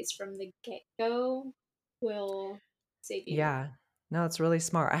in place from the get-go will save you money. Yeah. No, it's really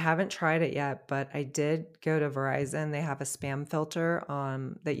smart. I haven't tried it yet, but I did go to Verizon. They have a spam filter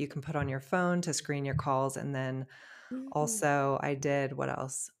that you can put on your phone to screen your calls. And then Mhm. also I did what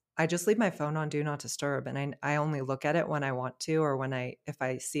else? I just leave my phone on do not disturb, and I only look at it when I want to, or when if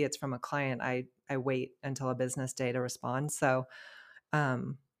I see it's from a client, I wait until a business day to respond. So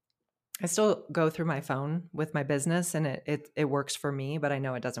um I still go through my phone with my business, and it works for me, but I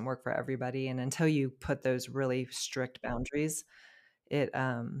know it doesn't work for everybody. And until you put those really strict boundaries, it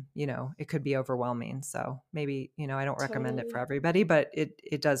could be overwhelming. So maybe, I don't recommend it for Totally. everybody, but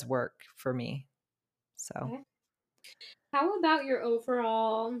it does work for me. So, Okay. How about your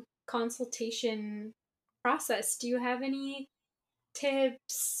overall consultation process? Do you have any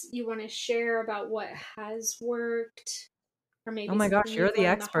tips you want to share about what has worked or oh maybe my gosh, something you're you've the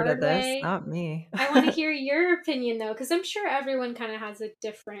learned the expert at hard this, way? not me. I want to hear your opinion though, because I'm sure everyone kind of has a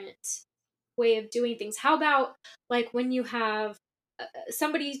different way of doing things. How about like when you have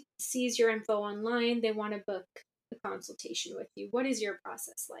somebody sees your info online, they want to book a consultation with you? What is your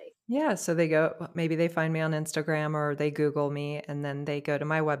process like? Yeah, so maybe they find me on Instagram or they Google me, and then they go to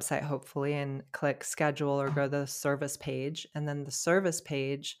my website, hopefully, and click schedule or go to the service page. And then the service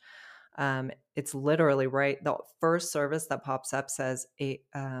page, it's literally right. The first service that pops up says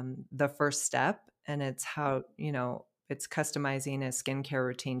the first step, and it's how, it's customizing a skincare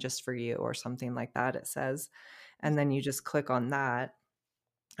routine just for you or something like that, it says. And then you just click on that.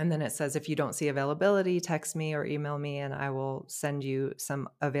 And then it says, if you don't see availability, text me or email me and I will send you some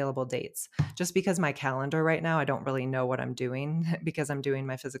available dates. Just because my calendar right now, I don't really know what I'm doing because I'm doing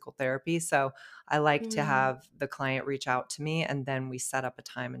my physical therapy. So I like to Mm, have the client reach out to me, and then we set up a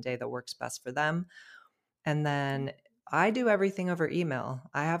time and day that works best for them. And okay. then I do everything over email.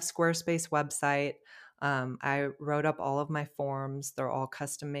 I have Squarespace website. I wrote up all of my forms. They're all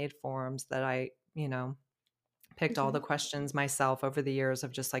custom made forms that I, picked all the Mhm, questions myself over the years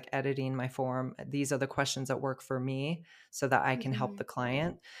of just like editing my form. These are the questions that work for me so that I can help mhm, the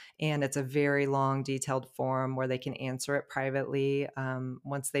client. And it's a very long, detailed form where they can answer it privately.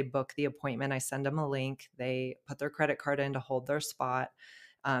 Once they book the appointment, I send them a link. They put their credit card in to hold their spot.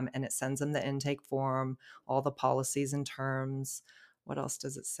 And it sends them the intake form, all the policies and terms. What else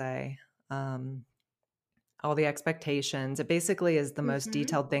does it say? Um, all the expectations. It basically is the most mhm.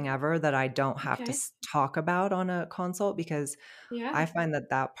 detailed thing ever that I don't have to Okay. talk about on a consult, because Yeah. I find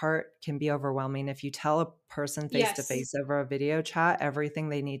that that part can be overwhelming. If you tell a person face to Yes. face over a video chat everything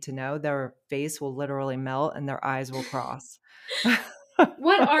they need to know, their face will literally melt and their eyes will cross.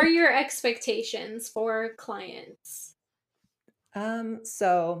 What are your expectations for clients?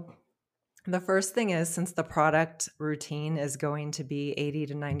 So the first thing is, since the product routine is going to be 80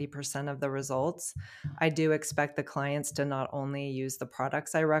 to 90% of the results, I do expect the clients to not only use the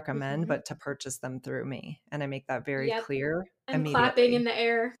products I recommend, Mhm. but to purchase them through me. And I make that very Yep. clear I'm clapping in immediately. the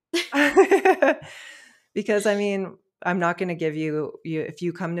air. Because I mean, I'm not going to give if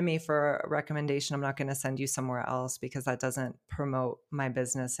you come to me for a recommendation, I'm not going to send you somewhere else, because that doesn't promote my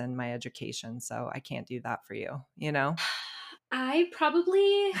business and my education. So I can't do that for you, you know? I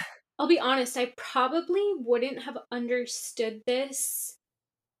probably I'll be honest, I probably wouldn't have understood this.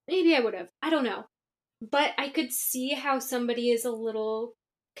 Maybe I would have. I don't know. But I could see how somebody is a little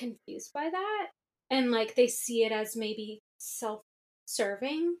confused by that and like they see it as maybe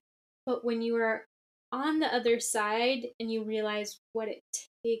self-serving. But when you are on the other side and you realize what it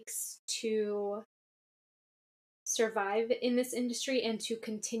takes to survive in this industry and to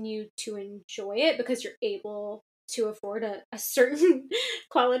continue to enjoy it because you're able to afford a certain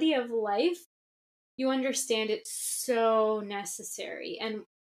quality of life, you understand it's so necessary. And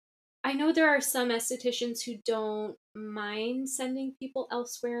I know there are some estheticians who don't mind sending people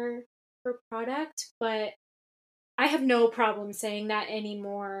elsewhere for product, but I have no problem saying that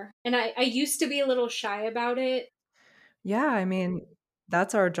anymore. And I used to be a little shy about it. Yeah, I mean,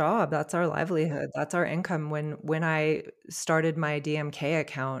 that's our job, that's our livelihood, that's our income. When I started my DMK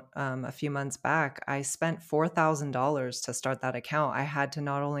account, a few months back, I spent $4,000 to start that account. I had to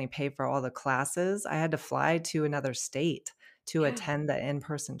not only pay for all the classes, I had to fly to another state to Yeah. attend the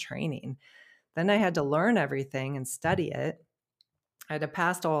in-person training. Then I had to learn everything and study it. I had to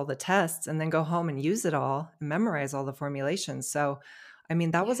pass all the tests and then go home and use it all and memorize all the formulations. So, I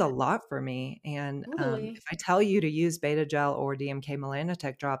mean, that was a Yeah, lot for me. And totally. if I tell you to use Beta Gel or DMK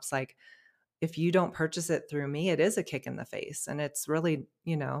Melanotech drops, like, if you don't purchase it through me, it is a kick in the face. And it's really,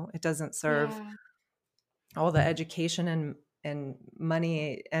 it doesn't serve Yeah. all the education and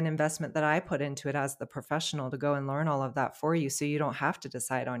money and investment that I put into it as the professional to go and learn all of that for you, so you don't have to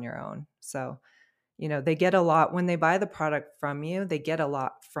decide on your own. So, they get a lot when they buy the product from you, they get a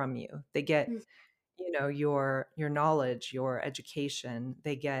lot from you. They get, Mm. your knowledge, your education.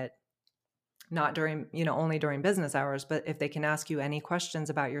 They get not during, only during business hours, but if they can ask you any questions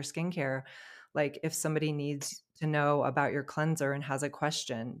about your skincare, like if somebody needs to know about your cleanser and has a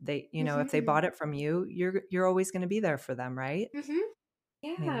question, they, if they Mhm. bought it from you, you're always going to be there for them, right? Mhm.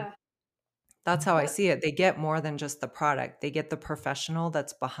 I mean, Yeah. that's how I That see it. They get more than just the product. They get the professional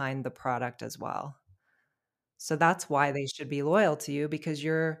that's behind the product as well. So that's why they should be loyal to you, because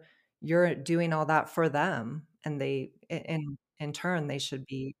you're doing all that for them, and in turn they should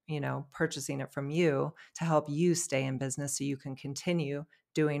be, purchasing it from you to help you stay in business so you can continue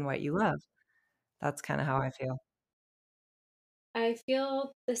doing what you love. That's kind of how I feel. I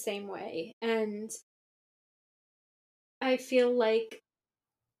feel the same way, and I feel like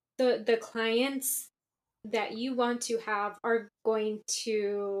the clients that you want to have are going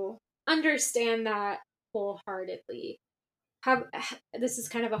to understand that wholeheartedly. This is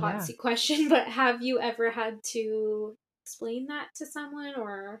kind of a hot Yeah. seat question, but have you ever had to explain that to someone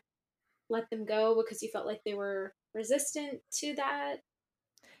or let them go because you felt like they were resistant to that?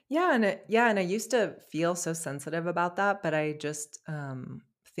 Yeah, and I used to feel so sensitive about that, but I just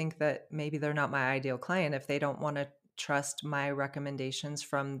think that maybe they're not my ideal client if they don't want to trust my recommendations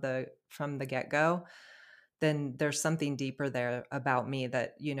from the get-go. Then there's something deeper there about me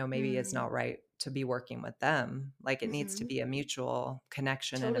that, maybe is Mm, not right to be working with them. Like, it needs to hmm. be a mutual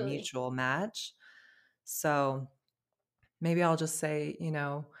connection and a Totally. mutual match. So maybe I'll just say,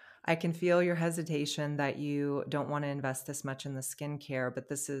 I can feel your hesitation that you don't want to invest this much in the skincare, but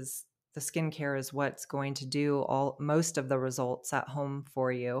the skincare is what's going to do all most of the results at home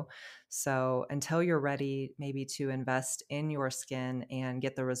for you. So until you're ready maybe to invest in your skin and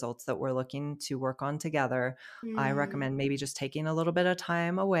get the results that we're looking to work on together, I Mm, recommend maybe just taking a little bit of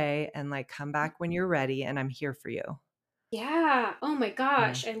time away and like come back when you're ready, and I'm here for you. yeah. Oh my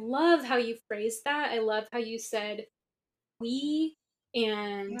Yeah. gosh. I love how you phrased that. I love how you said we,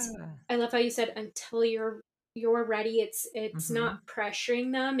 and Yeah. I love how you said until you're ready. It's not Mhm.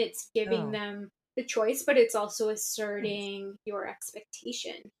 pressuring them, it's giving No. them the choice, but it's also asserting your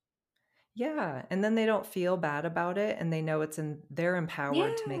expectation. Yeah, and then they don't feel bad about it, and they know they're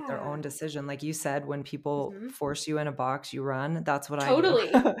empowered to make their own Yeah. decision. Like you said, when people Hmm. force you in a box, you run. That's what I do.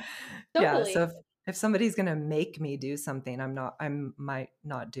 Totally. Yeah, so Totally. if somebody's gonna make me do something, I might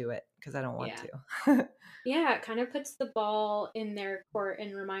not do it because I don't want Yeah. to. Yeah, it kind of puts the ball in their court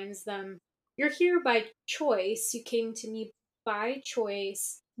and reminds them you're here by choice. You came to me by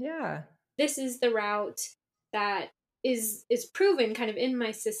choice. Yeah. This is the route that is proven kind of in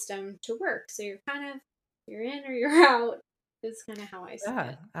my system to work. So you're in or you're out is kind of how I see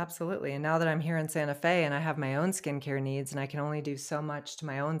Yeah, it. absolutely. And now that I'm here in Santa Fe and I have my own skincare needs and I can only do so much to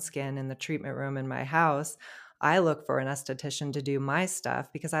my own skin in the treatment room in my house, I look for an esthetician to do my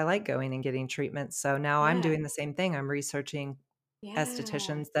stuff because I like going and getting treatments. So now I'm Yeah. doing the same thing. I'm researching Yeah.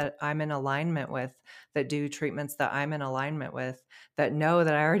 estheticians that I'm in alignment with, that do treatments that I'm in alignment with, that know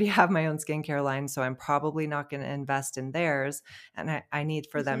that I already have my own skincare line. So I'm probably not going to invest in theirs. And I need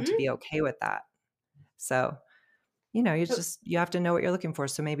for them to Mhm. be okay with that. So you have to know what you're looking for.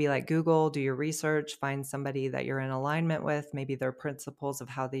 So maybe like Google, do your research, find somebody that you're in alignment with, maybe their principles of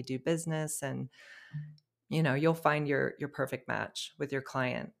how they do business, and you'll find your perfect match with your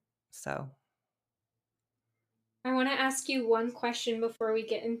client. So, I want to ask you one question before we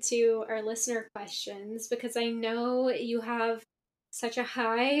get into our listener questions because I know you have such a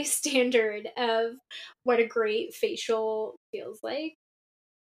high standard of what a great facial feels like.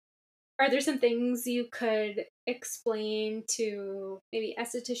 Are there some things you could explain to maybe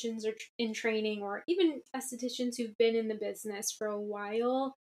estheticians or in training or even estheticians who've been in the business for a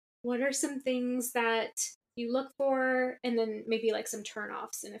while? What are some things that you look for and then maybe like some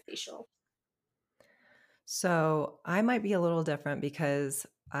turnoffs in a facial? so I might be a little different because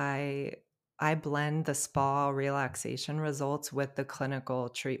I blend the spa relaxation results with the clinical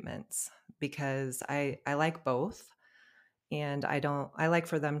treatments because I like both, and I like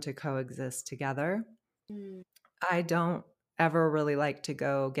for them to coexist together. Mm, I don't ever really like to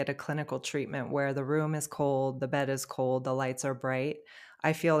go get a clinical treatment where the room is cold, the bed is cold, the lights are bright.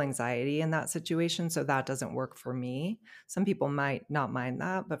 I feel anxiety in that situation, so that doesn't work for me. Some people might not mind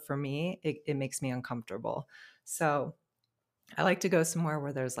that, but for me, it makes me uncomfortable. So I like to go somewhere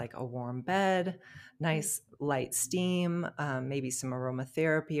where there's like a warm bed, Mm. nice light steam, maybe some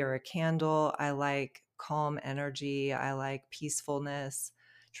aromatherapy or a candle. I like calm energy. I like peacefulness,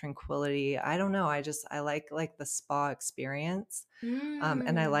 tranquility. I don't know. I like the spa experience.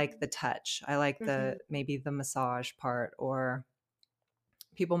 And I Mm. like the touch. I like Hmm. maybe the massage part, or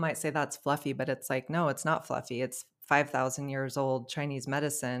people might say that's fluffy, but it's like, no, it's not fluffy. It's 5,000 years old Chinese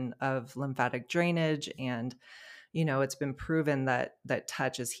medicine of lymphatic drainage, and it's been proven that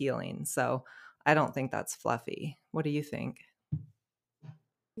touch is healing. So I don't think that's fluffy. What do you think?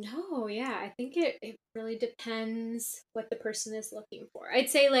 No, yeah, I think it really depends what the person is looking for. I'd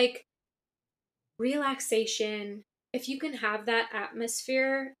say like relaxation, if you can have that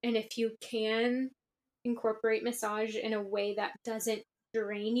atmosphere and if you can incorporate massage in a way that doesn't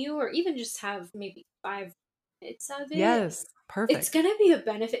drain you, or even just have maybe 5 minutes of it, Yes, it's perfect. going to be a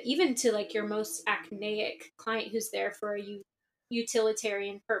benefit even to like your most acneic client who's there for a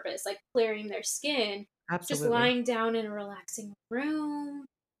utilitarian purpose, like clearing their skin. Just Absolutely. lying down in a relaxing room,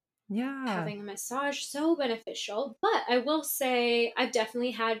 Yeah. having a massage, so beneficial. But I will say I've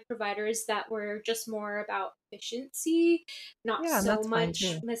definitely had providers that were just more about efficiency, not Yeah, and so that's fine much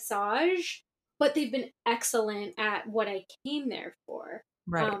too. massage, but they've been excellent at what I came there for.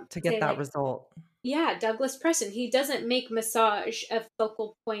 Right, to get Say that like, result. yeah, Douglas Preston, he doesn't make massage a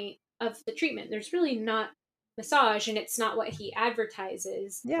focal point of the treatment. There's really not massage, and it's not what he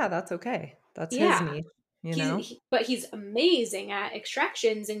advertises. Yeah, that's okay. That's his Yeah, niche, you know? but he's amazing at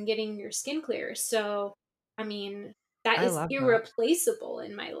extractions and getting your skin clear. So, I mean, that I is love that. irreplaceable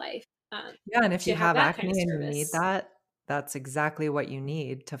in my life, Yeah, and if to you have have that kind of acne and you need service. that, that's exactly what you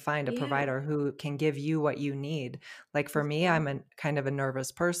need to find a Yeah. provider who can give you what you need. Like for me, Mhm. I'm a kind of a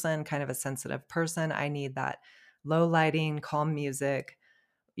nervous person, kind of a sensitive person. I need that low lighting, calm music.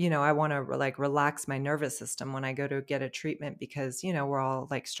 I want to like relax my nervous system when I go to get a treatment because, we're all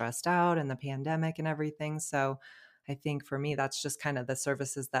like stressed out and the pandemic and everything. So I think for me, that's just kind of the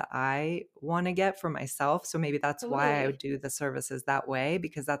services that I want to get for myself. So maybe that's why I would Totally. do the services that way,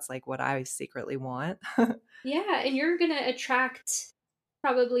 because that's like what I secretly want. Yeah, and you're gonna attract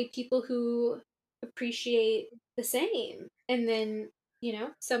probably people who appreciate the same. And then,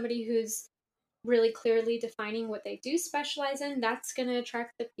 somebody who's really clearly defining what they do specialize in, that's going to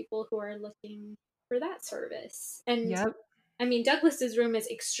attract the people who are looking for that service. And Yep. I mean, Douglas's room is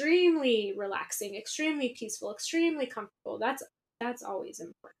extremely relaxing, extremely peaceful, extremely comfortable. That's always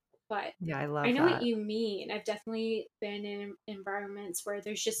important. But Yeah, I I love know what that. you mean. I've definitely been in environments where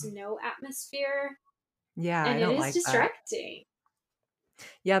there's just no atmosphere, Yeah, I and it don't is like that. distracting.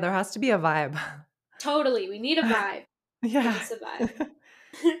 Yeah, there has to be a vibe. Totally, we need a vibe. Give Yeah. us a vibe.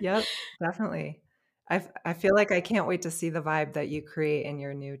 Yep, definitely. I feel like I can't wait to see the vibe that you create in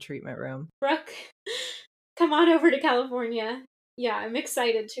your new treatment room. Brooke, come on over to California. Yeah, I'm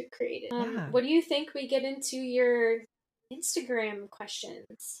excited to create it. Yeah. What do you think we get into your Instagram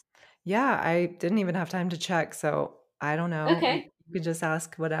questions? Yeah, I didn't even have time to check, so I don't know. You Okay. you could just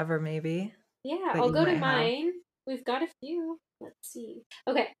ask whatever maybe Yeah, that I'll you go to might have. mine. We've got a few. Let's see.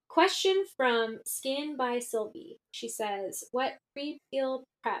 Okay, question from Skin by Sylvie. She says, "What pre-peel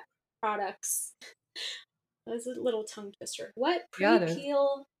prep products?" That's a little tongue twister. What Yeah, it is.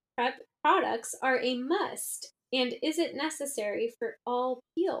 pre-peel prep products are a must, and is it necessary for all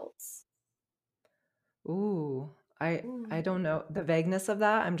peels? Ooh, I Mm. don't know the vagueness of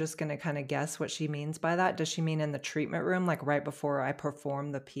that. I'm just gonna kinda guess what she means by that. Does she mean in the treatment room, like, right before I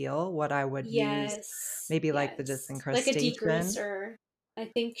perform the peel, what I would use, Yes, maybe, like, the yes. Like a disincrustation? degreaser. I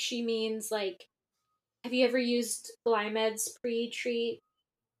think she means like, have you ever used Glymed's pre-treat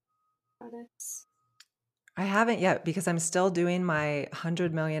products? I haven't yet because I'm still doing my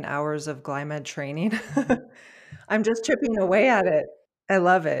 100,000,000 hours of Glymed training. I'm just chipping away at it. I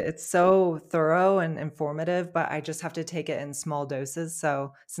love it. It's so thorough and informative, but I just have to take it in small doses,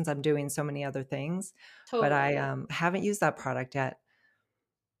 so since I'm doing so many other things, but I, Totally. haven't used that product yet.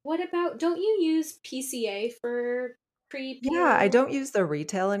 What about, don't you use PCA for Yeah, I pre-peel? don't use the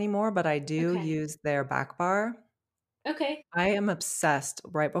retail anymore, but I do Okay. use their back bar. Okay. I am obsessed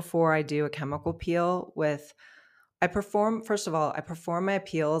right before I do a chemical peel with I perform first of all, I perform my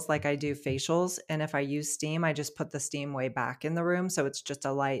peels like I do facials, and if I use steam, I just put the steam way back in the room, so it's just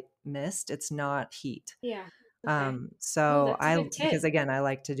a light mist, it's not heat. Yeah. Okay. Oh, So that's a I good tip. because again, I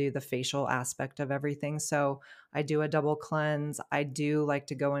like to do the facial aspect of everything, so I do a double cleanse. I do like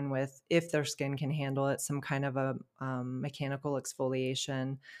to go in with, if their skin can handle it, some kind of a, mechanical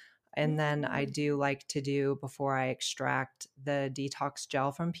exfoliation, and then I Mm. do like to do, before I extract, the detox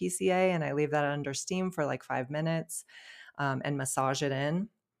gel from PCA, and I leave that under steam for like 5 minutes, and massage it in.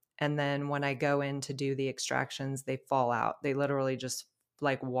 And then when I go in to do the extractions, they fall out. They literally just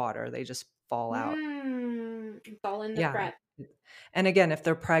like water, they just fall out. It's all in the Yeah. prep. And again, if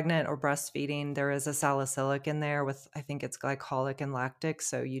they're pregnant or breastfeeding, there is a salicylic in there with, I think it's glycolic and lactic.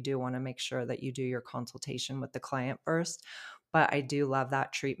 So you do want to make sure that you do your consultation with the client first. But I do love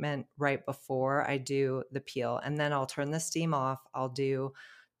that treatment right before I do the peel. And then I'll turn the steam off. I'll do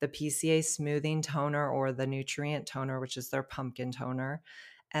the PCA smoothing toner or the nutrient toner, which is their pumpkin toner.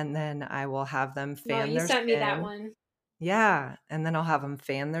 And then I will have them Well, fan you their sent me that skin. one. Yeah. And then I'll have them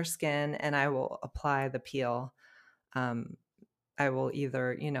fan their skin and I will apply the peel. Um, I will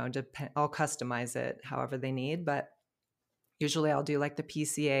either, I'll customize it however they need, but usually I'll do like the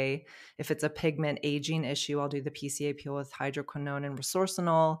PCA. If it's a pigment aging issue, I'll do the PCA peel with hydroquinone and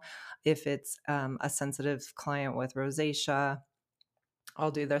resorcinol. If it's a sensitive client with rosacea,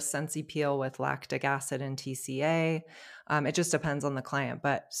 I'll do the Sensi peel with lactic acid and TCA. It just depends on the client.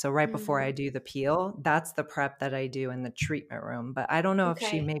 But so right before I do the peel, that's the prep that I do in the treatment room. But I don't know if she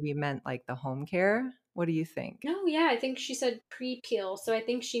Okay. maybe meant like the home care. What do you think? No, yeah, I think she said pre-peel, so I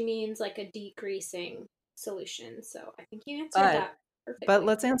think she means like a degreasing solution. So I think you answered But that but perfectly.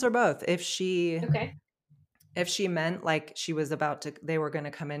 let's answer both. Okay. If she meant like she was about to they were going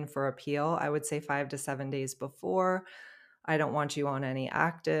to come in for a peel, I would say 5 to 7 days before. I don't want you on any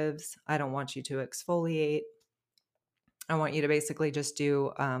actives. I don't want you to exfoliate. I want you to basically just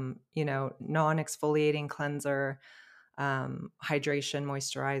do non-exfoliating cleanser, hydration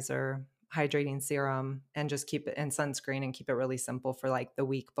moisturizer, hydrating serum, and just keep it in sunscreen and keep it really simple for like the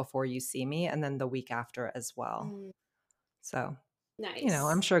week before you see me and then the week after as well. Mm, So, I'm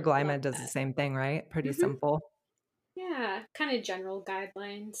nice. sure Love Glymed does the that. same thing, right? Pretty Hmm. simple. Yeah, kind of general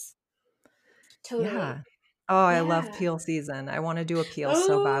guidelines. Totally. Yeah. Oh, I love Yeah. peel season. I wanna do a peel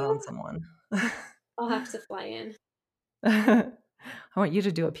so bad on Oh, someone. I'll have to fly in. I want you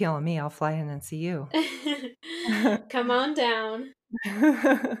to do a peel on me. I'll fly in and see you. Come on down.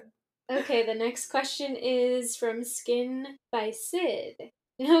 Okay, the next question is from Skin by Sid.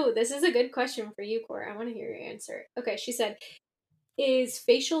 No, this is a good question for you, Cora. I want to hear your answer. Okay, she said, is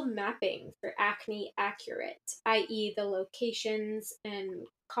facial mapping for acne accurate, i.e., the locations and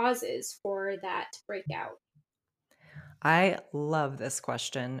causes for that breakout? I love this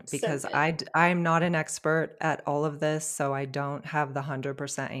question So because good. I'm not an expert at all of this, so I don't have the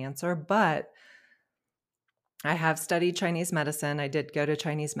 100% answer, but I have studied Chinese medicine. I did go to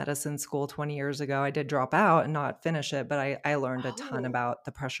Chinese medicine school 20 years ago. I did drop out and not finish it, but I learned a ton Oh, about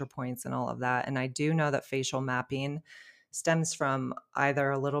the pressure points and all of that. And I do know that facial mapping stems from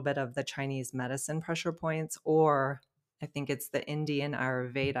either a little bit of the Chinese medicine pressure points or I think it's the Indian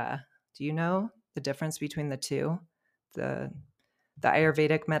Ayurveda. Do you know the difference between the two? The the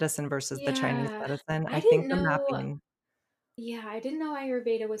Ayurvedic medicine versus the Chinese yeah. medicine? I I didn't think the know. mapping. Yeah, I didn't know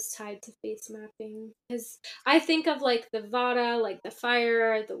Ayurveda was tied to face mapping because I think of like the Vata, like the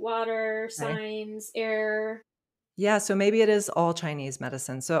fire, the water Okay. signs, air. Yeah, so maybe it is all Chinese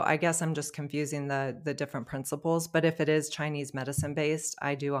medicine. So I guess I'm just confusing the different principles, but if it is Chinese medicine based,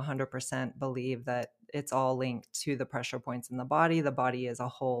 I do 100% believe that it's all linked to the pressure points in the body. The body is a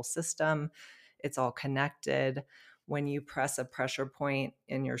whole system. It's all connected. When you press a pressure point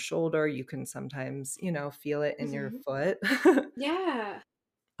in your shoulder, you can sometimes, feel it in your Hmm. foot. Yeah.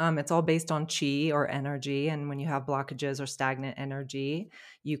 It's all based on chi or energy. And when you have blockages or stagnant energy,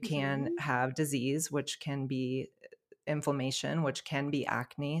 you can Hmm. have disease, which can be inflammation, which can be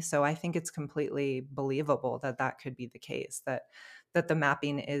acne. So I think it's completely believable that that could be the case, that the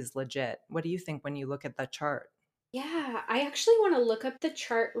mapping is legit. What do you think when you look at the chart? Yeah, I actually want to look up the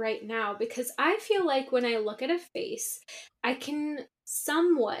chart right now because I feel like when I look at a face, I can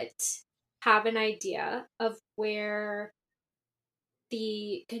somewhat have an idea of where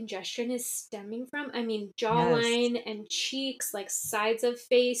the congestion is stemming from. I mean, Yes, jawline and cheeks, like sides of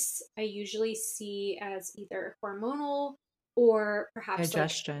face, I usually see as either hormonal or perhaps like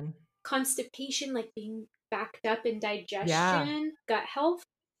digestion. constipation, like being backed up in Yeah. digestion, gut health.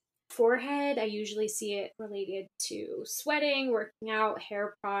 Forehead, I usually see it related to sweating, working out,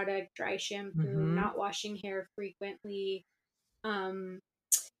 hair product, dry shampoo, Mhm. not washing hair frequently. Um,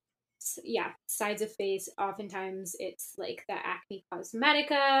 yeah, sides of face, oftentimes it's like the acne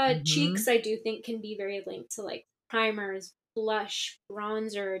cosmetica. Cheeks, Mhm. I do think can be very linked to like primers, blush,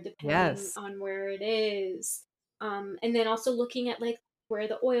 bronzer, depending Yes. on where it is. And then also looking at like where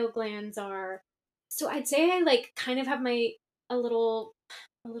the oil glands are. So I'd say I like kind of have my a little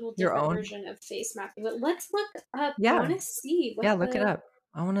Your different own. version of face mapping. But let's look up. I Yeah. want to see what Yeah, look it the up.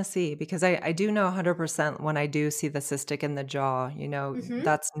 I wanna see because I do know 100% when I do see the cystic in the jaw, Mm-hmm.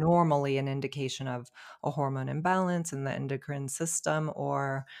 that's normally an indication of a hormone imbalance in the endocrine system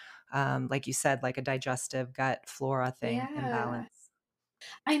or, like you said, like a digestive gut flora thing Yeah. imbalance.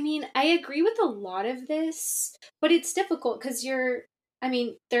 I mean, I agree with a lot of this, but it's difficult because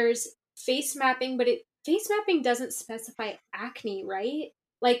there's face mapping, but face mapping doesn't specify acne, right?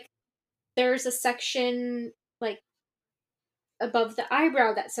 Like, there's a section like above the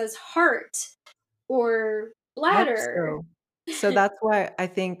eyebrow that says heart or Yep, bladder. so that's why I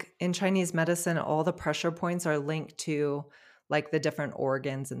think in Chinese medicine, all the pressure points are linked to, like, the different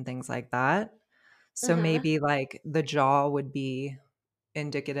organs and things like that. So Uh-huh. maybe, like, the jaw would be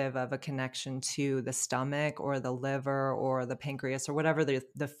indicative of a connection to the stomach or the liver or the pancreas or whatever the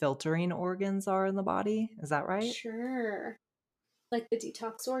filtering organs are in the body. Is that right? Sure. Like the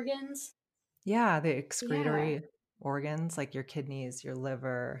detox organs. Yeah, the Yeah. excretory organs, like your kidneys, your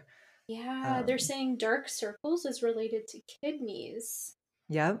liver. Yeah, they're Um, saying dark circles is related to kidneys.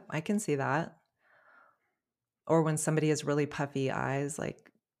 yep, I can see that. Or when somebody has really puffy eyes,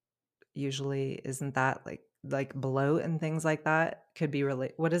 like usually isn't that like bloat and things like that could be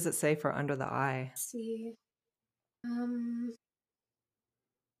really what does it say for under the eye? Let's see. Um,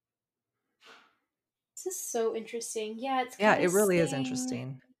 this is so interesting. Yeah, it's Yeah, kind it of really is saying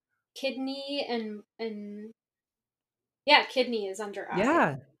interesting. kidney and yeah, kidney is under eye.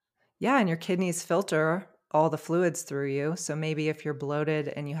 Yeah. Yeah, and your kidneys filter all the fluids through you. So maybe if you're bloated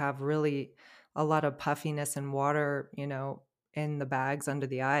and you have really a lot of puffiness and water, in the bags under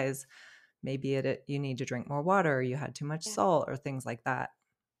the eyes, maybe you need to drink more water, or you had too much Yeah. salt or things like that.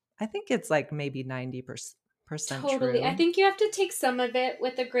 I think it's like maybe 90% Totally. I true. think you have to take some of it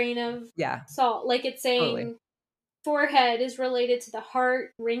with a grain of Yeah, salt. Like it's totally. saying forehead is related to the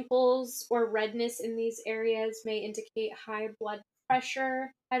heart, wrinkles or redness in these areas may indicate high blood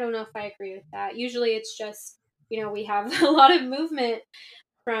pressure. I don't know if I agree with that. Usually it's just, we have a lot of movement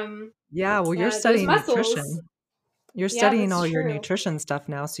from Yeah, well, you're those studying muscles. nutrition. You're Yeah, studying that's all your true. nutrition stuff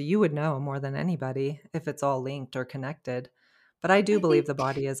now, so you would know more than anybody if it's all linked or connected. But I do I believe think the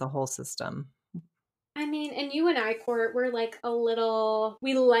body is a whole system. and you and I, Court, we're like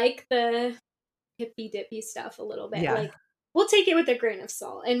we like the hippy dippy stuff a little bit. Yeah. Like we'll take it with a grain of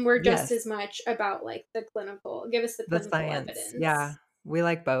salt, and we're just Yes. as much about like the clinical. Give us the The clinical science. Yeah. evidence. We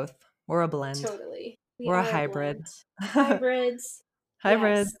like both. We're a blend. Totally, we We're a are a hybrid. blend. Hybrids.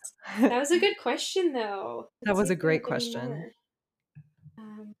 Hybrid. Yes, that was a good question though. That Let's see was if a we great have any question. more.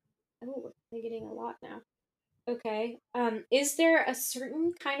 Um, oh, we're getting a lot now. Okay. Is there a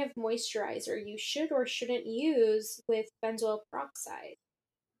certain kind of moisturizer you should or shouldn't use with benzoyl peroxide?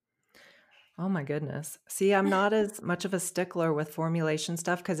 Oh my goodness. See, I'm not as much of a stickler with formulation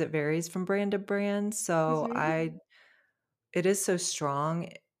stuff because it varies from brand to brand. So Mm-hmm. I it is so strong.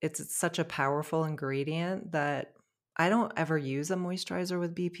 It's such a powerful ingredient that I don't ever use a moisturizer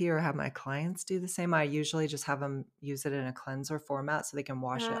with BP or have my clients do the same. I usually just have them use it in a cleanser format so they can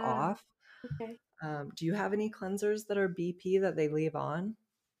wash it Ah, off. okay. Do you have any cleansers that are BP that they leave on?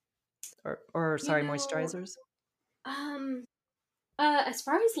 Or You sorry, know, moisturizers? um, as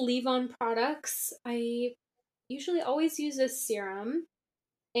far as leave-on products, I usually always use a serum,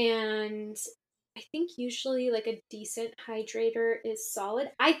 and I think usually like a decent hydrator is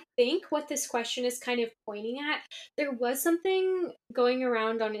solid. I think what this question is kind of pointing at, there was something going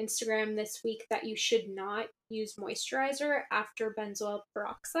around on Instagram this week that you should not use moisturizer after benzoyl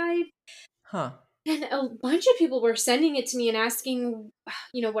peroxide. Huh. And a bunch of people were sending it to me and asking,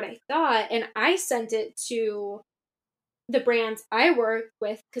 what I thought. And I sent it to the brands I worked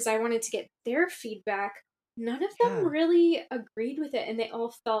with because I wanted to get their feedback. None of them Yeah. really agreed with it, and they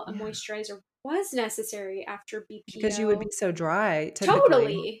all felt a Yeah. moisturizer was necessary after Because you would BPO. be so dry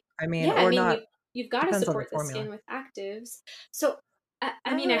typically. Totally. I mean, Yeah, I or mean not you've got to depends on the support the formula. skin with actives. So I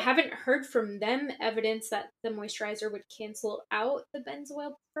Uh, haven't heard from them evidence that the moisturizer would cancel out the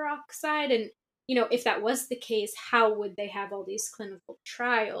benzoyl peroxide, and if that was the case, how would they have all these clinical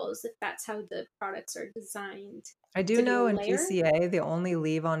trials if that's how the products are designed I do to be a know in layer? PCA, the only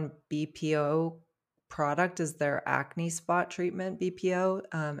leave on BPO product is their acne spot treatment BPO,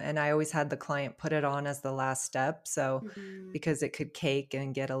 and I always had the client put it on as the last step, so Mhm. because it could cake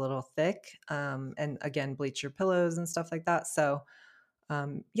and get a little thick, and again, bleach your pillows and stuff like that, so,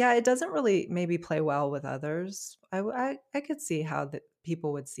 yeah, it doesn't really maybe play well with others. I could see how the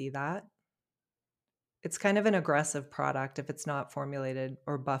people would see that. It's kind of an aggressive product if it's not formulated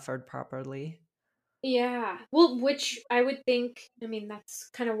or buffered properly. Yeah. Well, which I would think, that's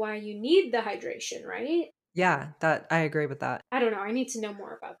kind of why you need the hydration, right? Yeah, that I agree with that. I don't know. I need to know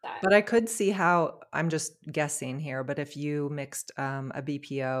more about that. But I could see how I'm just guessing here, but if you mixed, a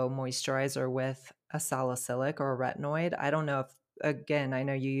BPO moisturizer with a salicylic or a retinoid, I don't know if again, I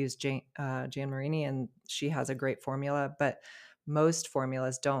know you use Jan Marini, and she has a great formula, but most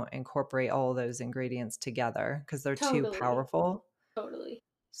formulas don't incorporate all those ingredients together because 'cause they're too Totally. powerful. Totally.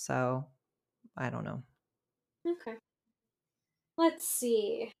 So, I don't know. Okay. Let's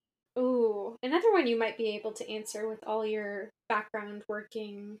see. Ooh, another one you might be able to answer with all your background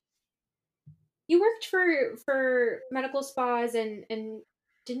working. You worked for medical spas and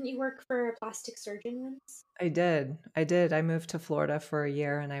didn't you work for a plastic surgeon once? I did. I did. I moved to Florida for a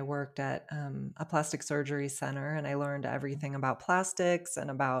year and I worked at a plastic surgery center and I learned everything about plastics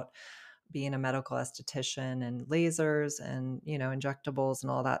and about being a medical esthetician and lasers and, injectables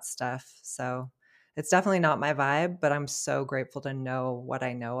and all that stuff. So it's definitely not my vibe, but I'm so grateful to know what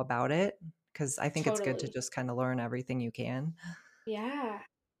I know about it because I think it's good to Totally. just kind of learn everything you can. Yeah.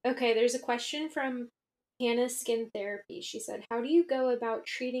 Okay, there's a question from Hannah Skin Therapy. She said, "How do you go about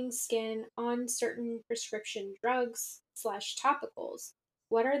treating skin on certain prescription drugs slash topicals?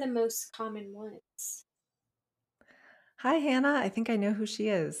 What are the most common ones?" Hi, Hannah. I think I know who she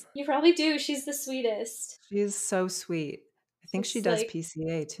is. You probably do. She's the sweetest. She is so sweet. I think she Looks does like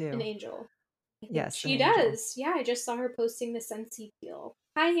PCA an too. angel. I think Yes, an she angel. does. Yeah, I just saw her posting the Scentsy peel.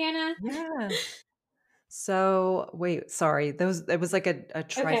 Hi, Hannah. Yeah. So, wait, sorry. Those it was like a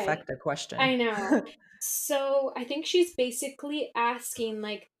Okay, trifecta question. I know. So I think she's basically asking,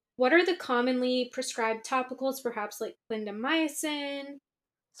 like, what are the commonly prescribed topicals? Perhaps like clindamycin,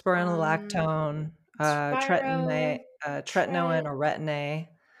 um, Spironolactone, Spiro, tretinoin Tret. or Retin-A.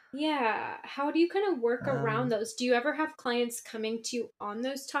 Yeah. How do you kind of work around Um, those? Do you ever have clients coming to you on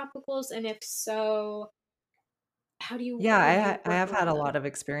those topicals? And if so, yeah, how do you I work have had a around them? lot of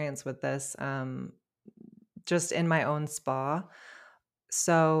experience with this, just in my own spa.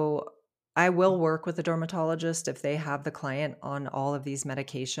 So, I will work with a dermatologist if they have the client on all of these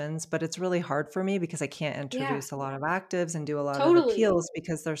medications, but it's really hard for me because I can't Yeah, introduce a lot of actives and do a lot of the totally. peels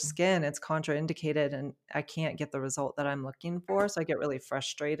because their skin, it's contraindicated and I can't get the result that I'm looking for, so I get really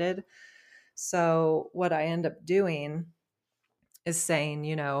frustrated. So, what I end up doing is saying,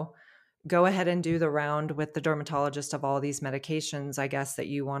 go ahead and do the round with the dermatologist of all these medications, I guess, that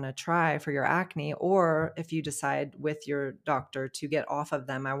you want to try for your acne. Or if you decide with your doctor to get off of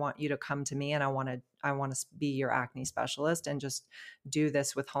them, I want you to come to me and I want to be your acne specialist and just do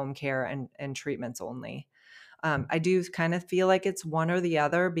this with home care and treatments only. I do kind of feel like it's one or the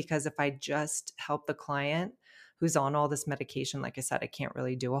other because if I just help the client who's on all this medication, like I said, I can't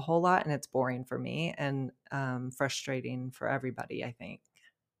really do a whole lot and it's boring for me and frustrating for everybody, I think.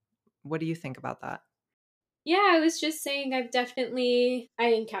 What do you think about that? Yeah, I was just saying I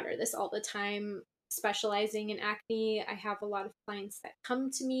encounter this all the time specializing in acne. I have a lot of clients that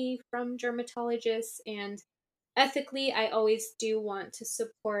come to me from dermatologists, and ethically I always do want to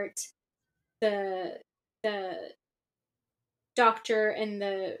support the the doctor and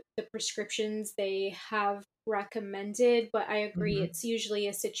the prescriptions they have recommended, but I agree Mhm. it's usually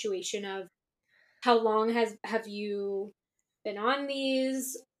a situation of how long has have you been on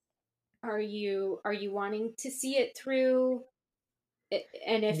these? Are you wanting to see it through?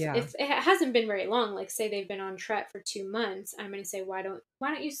 And Yeah. if it hasn't been very long, like say they've been on Tret for 2 months, I'm going to say why don't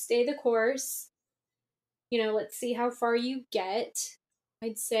you stay the course? Let's see how far you get.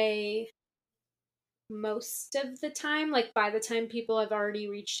 I'd say most of the time, like by the time people have already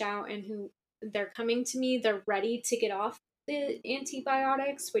reached out and who they're coming to me, they're ready to get off the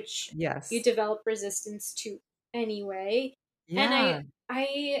antibiotics, which you Yes. develop resistance to anyway. And Yeah.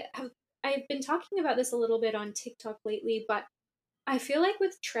 I've been talking about this a little bit on TikTok lately, but I feel like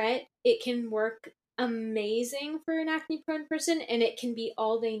with Tret, it can work amazing for an acne prone person and it can be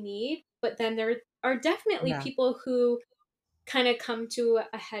all they need. But then there are definitely Yeah. people who kind of come to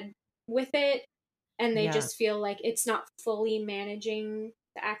a head with it and they Yeah. just feel like it's not fully managing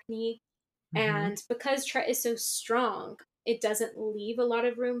the acne. Mhm. And because Tret is so strong, it doesn't leave a lot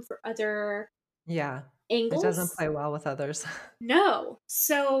of room for other Yeah. It doesn't angles. play well with others. No.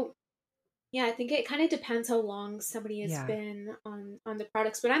 So yeah, I think it kind of depends how long somebody has Yeah. been on the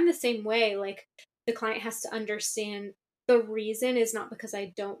products, but I'm the same way. Like the client has to understand the reason is not because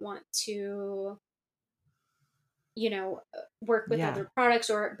I don't want to, work with Yeah. other products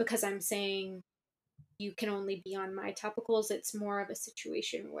or because I'm saying you can only be on my topicals. It's more of a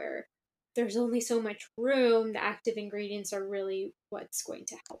situation where there's only so much room. The active ingredients are really what's going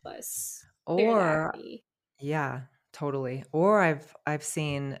to help us clear the Or acne. yeah, totally. Or I've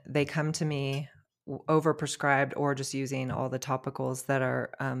seen they come to me overprescribed or just using all the topicals that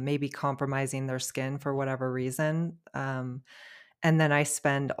are maybe compromising their skin for whatever reason. And then they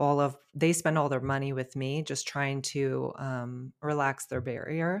spend all their money with me just trying to relax their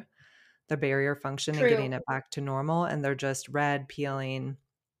barrier function and True. getting it back to normal. And they're just red, peeling,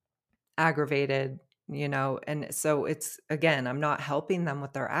 aggravated, and so it's, again, I'm not helping them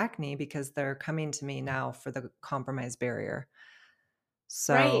with their acne because they're coming to me now for the compromised barrier.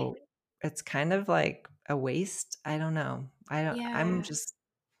 Right. So it's kind of like a waste. I don't know. I'm Yeah. just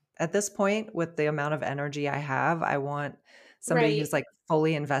at this point with the amount of energy I have, I want somebody Right. who's like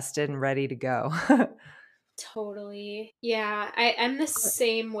fully invested and ready to go. Totally. Yeah, I'm the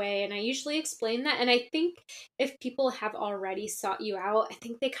same way, and I usually explain that. And I think if people have already sought you out, I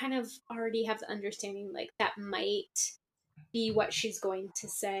think they kind of already have the understanding like that might be what she's going to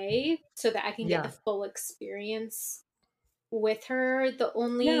say so that I can get Yeah. the full experience with her. The Yeah.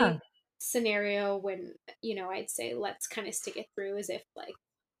 only scenario when, I'd say let's kind of stick it through is if like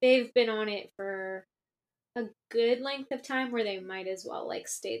they've been on it for a good length of time where they might as well like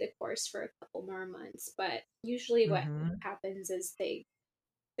stay the course for a couple more months. But usually what Mhm. happens is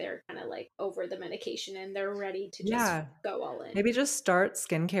they're kind of like over the medication and they're ready to just Yeah. go all in. Maybe just start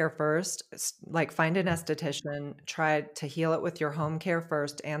skincare first. Like find an esthetician, try to heal it with your home care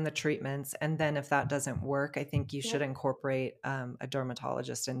first and the treatments. And then if that doesn't work, I think you should Yep. incorporate a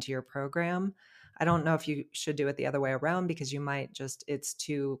dermatologist into your program. I don't know if you should do it the other way around because you might it's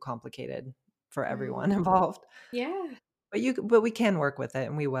too complicated for everyone Mm. involved. Yeah. But we can work with it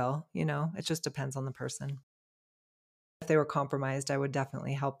and we will, it just depends on the person. If they were compromised, I would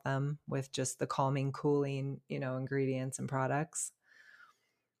definitely help them with just the calming, cooling, ingredients and products.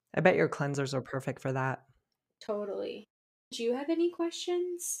 I bet your cleansers are perfect for that. Totally. Do you have any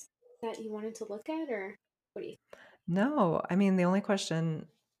questions that you wanted to look at, or what do you No, I mean, the only question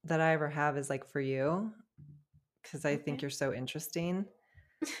that I ever have is like for you, because I think? think Okay. you're so interesting.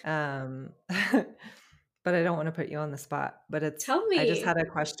 Um, but I don't want to put you on the spot. Tell I just me. had a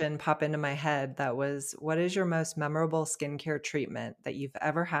question pop into my head that was, what is your most memorable skincare treatment that you've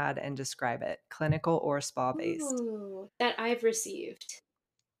ever had and describe it, clinical or spa based? Ooh, that I've received.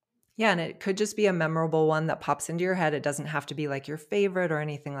 Yeah, and it could just be a memorable one that pops into your head. It doesn't have to be like your favorite or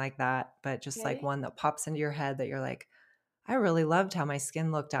anything like that, but just like Okay. one that pops into your head that you're like, I really loved how my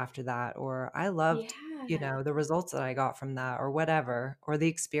skin looked after that, or I loved, Yeah. the results that I got from that, or whatever, or the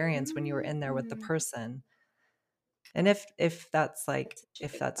experience when you were in there with the Mm, person. And if that's that's like such a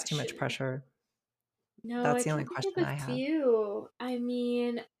if good that's too much question. pressure, No, I that's the can only think of question a I have. few. I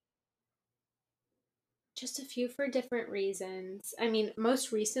mean, just a few for different reasons. I mean,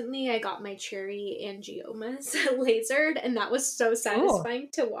 most recently I got my cherry angiomas lasered, and that was so Cool. satisfying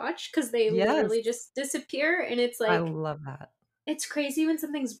to watch because they Yes. literally just disappear. And it's I like, love that. it's crazy when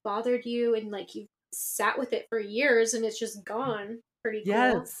something's bothered you and like you've sat with it for years and it's just gone. Pretty cool.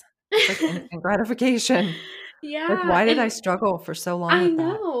 Yes. It's like instant gratification. Like, Yeah. why did I And struggle for so long I with that?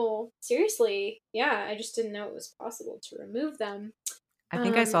 know. Seriously. Yeah. I just didn't know it was possible to remove them. I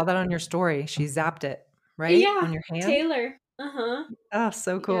think I Um, saw that on your story. She zapped it, right? yeah, On your hand? Taylor. Uh-huh. Oh,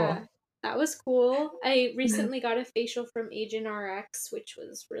 so Yeah. cool. That was cool. I recently got a facial from Agent RX, which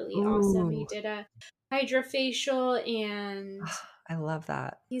was really awesome. He Ooh. did a hydrofacial and I love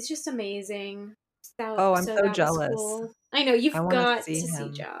that. he's just amazing. So, Oh, I'm so so that was jealous. cool. I know I you've wanna got see to see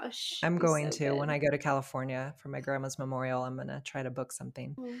him. Josh. I'm He's going so to when good. I go to California for my grandma's memorial, I'm gonna try to book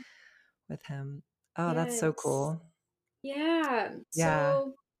something Oh, with him. Oh, that's so yes. cool. Yeah. Yeah.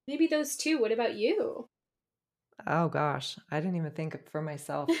 So maybe those two. What about you? Oh gosh, I didn't even think for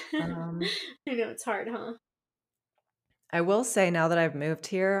myself. I know it's hard, huh? I will say now that I've moved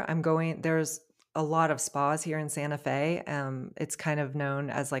here, there's a lot of spas here in Santa Fe. It's kind of known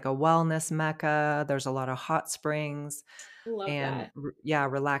as like a wellness mecca. There's a lot of hot springs Love and that. yeah,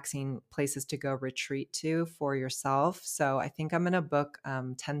 relaxing places to go retreat to for yourself. So I think I'm going to book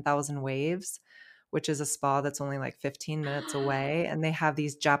 10,000 Waves, which is a spa that's only like 15 minutes away. And they have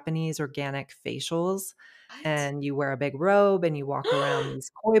these Japanese organic facials. What? And you wear a big robe and you walk around these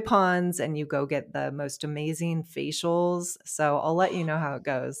koi ponds and you go get the most amazing facials. So I'll let you know how it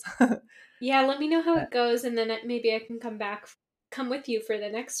goes. Yeah, let me know how But- it goes, and then maybe I can come with you for the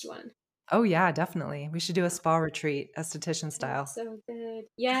next one. oh, yeah, definitely. We should do a spa retreat, esthetician Sounds style. so good.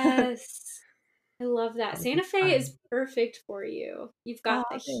 Yes. I love that. That'll be Santa Fe is fun. perfect for you. You've got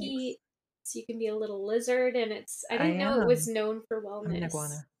Oh, the thanks. heat, so you can be a little lizard, and I I didn't know it was am. known for I'm an wellness.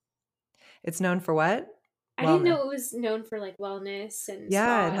 iguana. It's known for what? I didn't Wellness. know it was known for like wellness and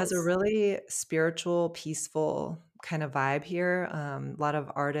Yeah, it has a spas. really spiritual, peaceful kind of vibe here. A lot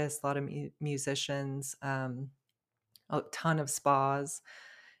of artists, a lot of musicians, a ton of spas.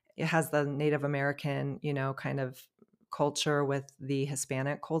 it has the Native American, kind of culture with the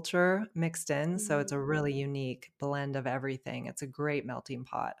Hispanic culture mixed in. So it's a really unique blend of everything. It's a great melting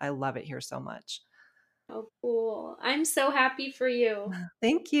pot. I love it here so much. Oh, cool. I'm so happy for you.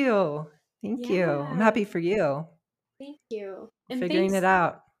 Thank you. Thank you. I'm Yeah, happy for you. thank you. And Figuring it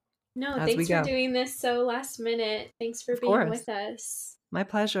out as we thanks for go. doing this so last minute. Thanks for Of being course. with us. My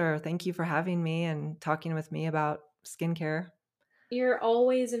pleasure. Thank you for having me and talking with me about skincare. You're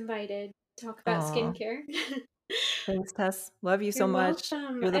always invited to talk about Aw, skincare. thanks, Tess. Love you so You're much.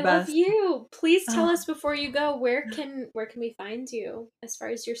 welcome. You're the I love best. you. Please tell Ah. us before you go, where can we find you as far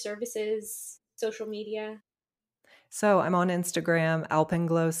as your services, social media? So I'm on Instagram,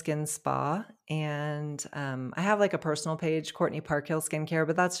 Alpenglow Skin Spa, and I have like a personal page, Courtney Parkhill Skincare,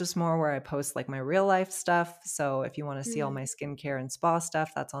 but that's just more where I post like my real life stuff. So if you want to see all Mm. my skincare and spa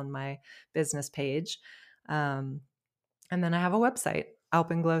stuff, that's on my business page. Um, and then I have a website,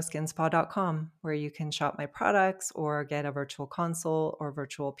 alpenglowskinspa.com, where you can shop my products or get a virtual consult or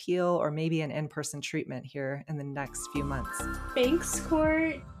virtual peel or maybe an in-person treatment here in the next few months. Thanks,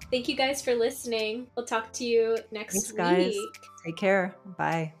 Court. Thank you guys for listening. We'll talk to you next Thanks, guys. week. Take care.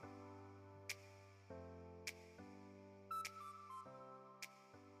 Bye.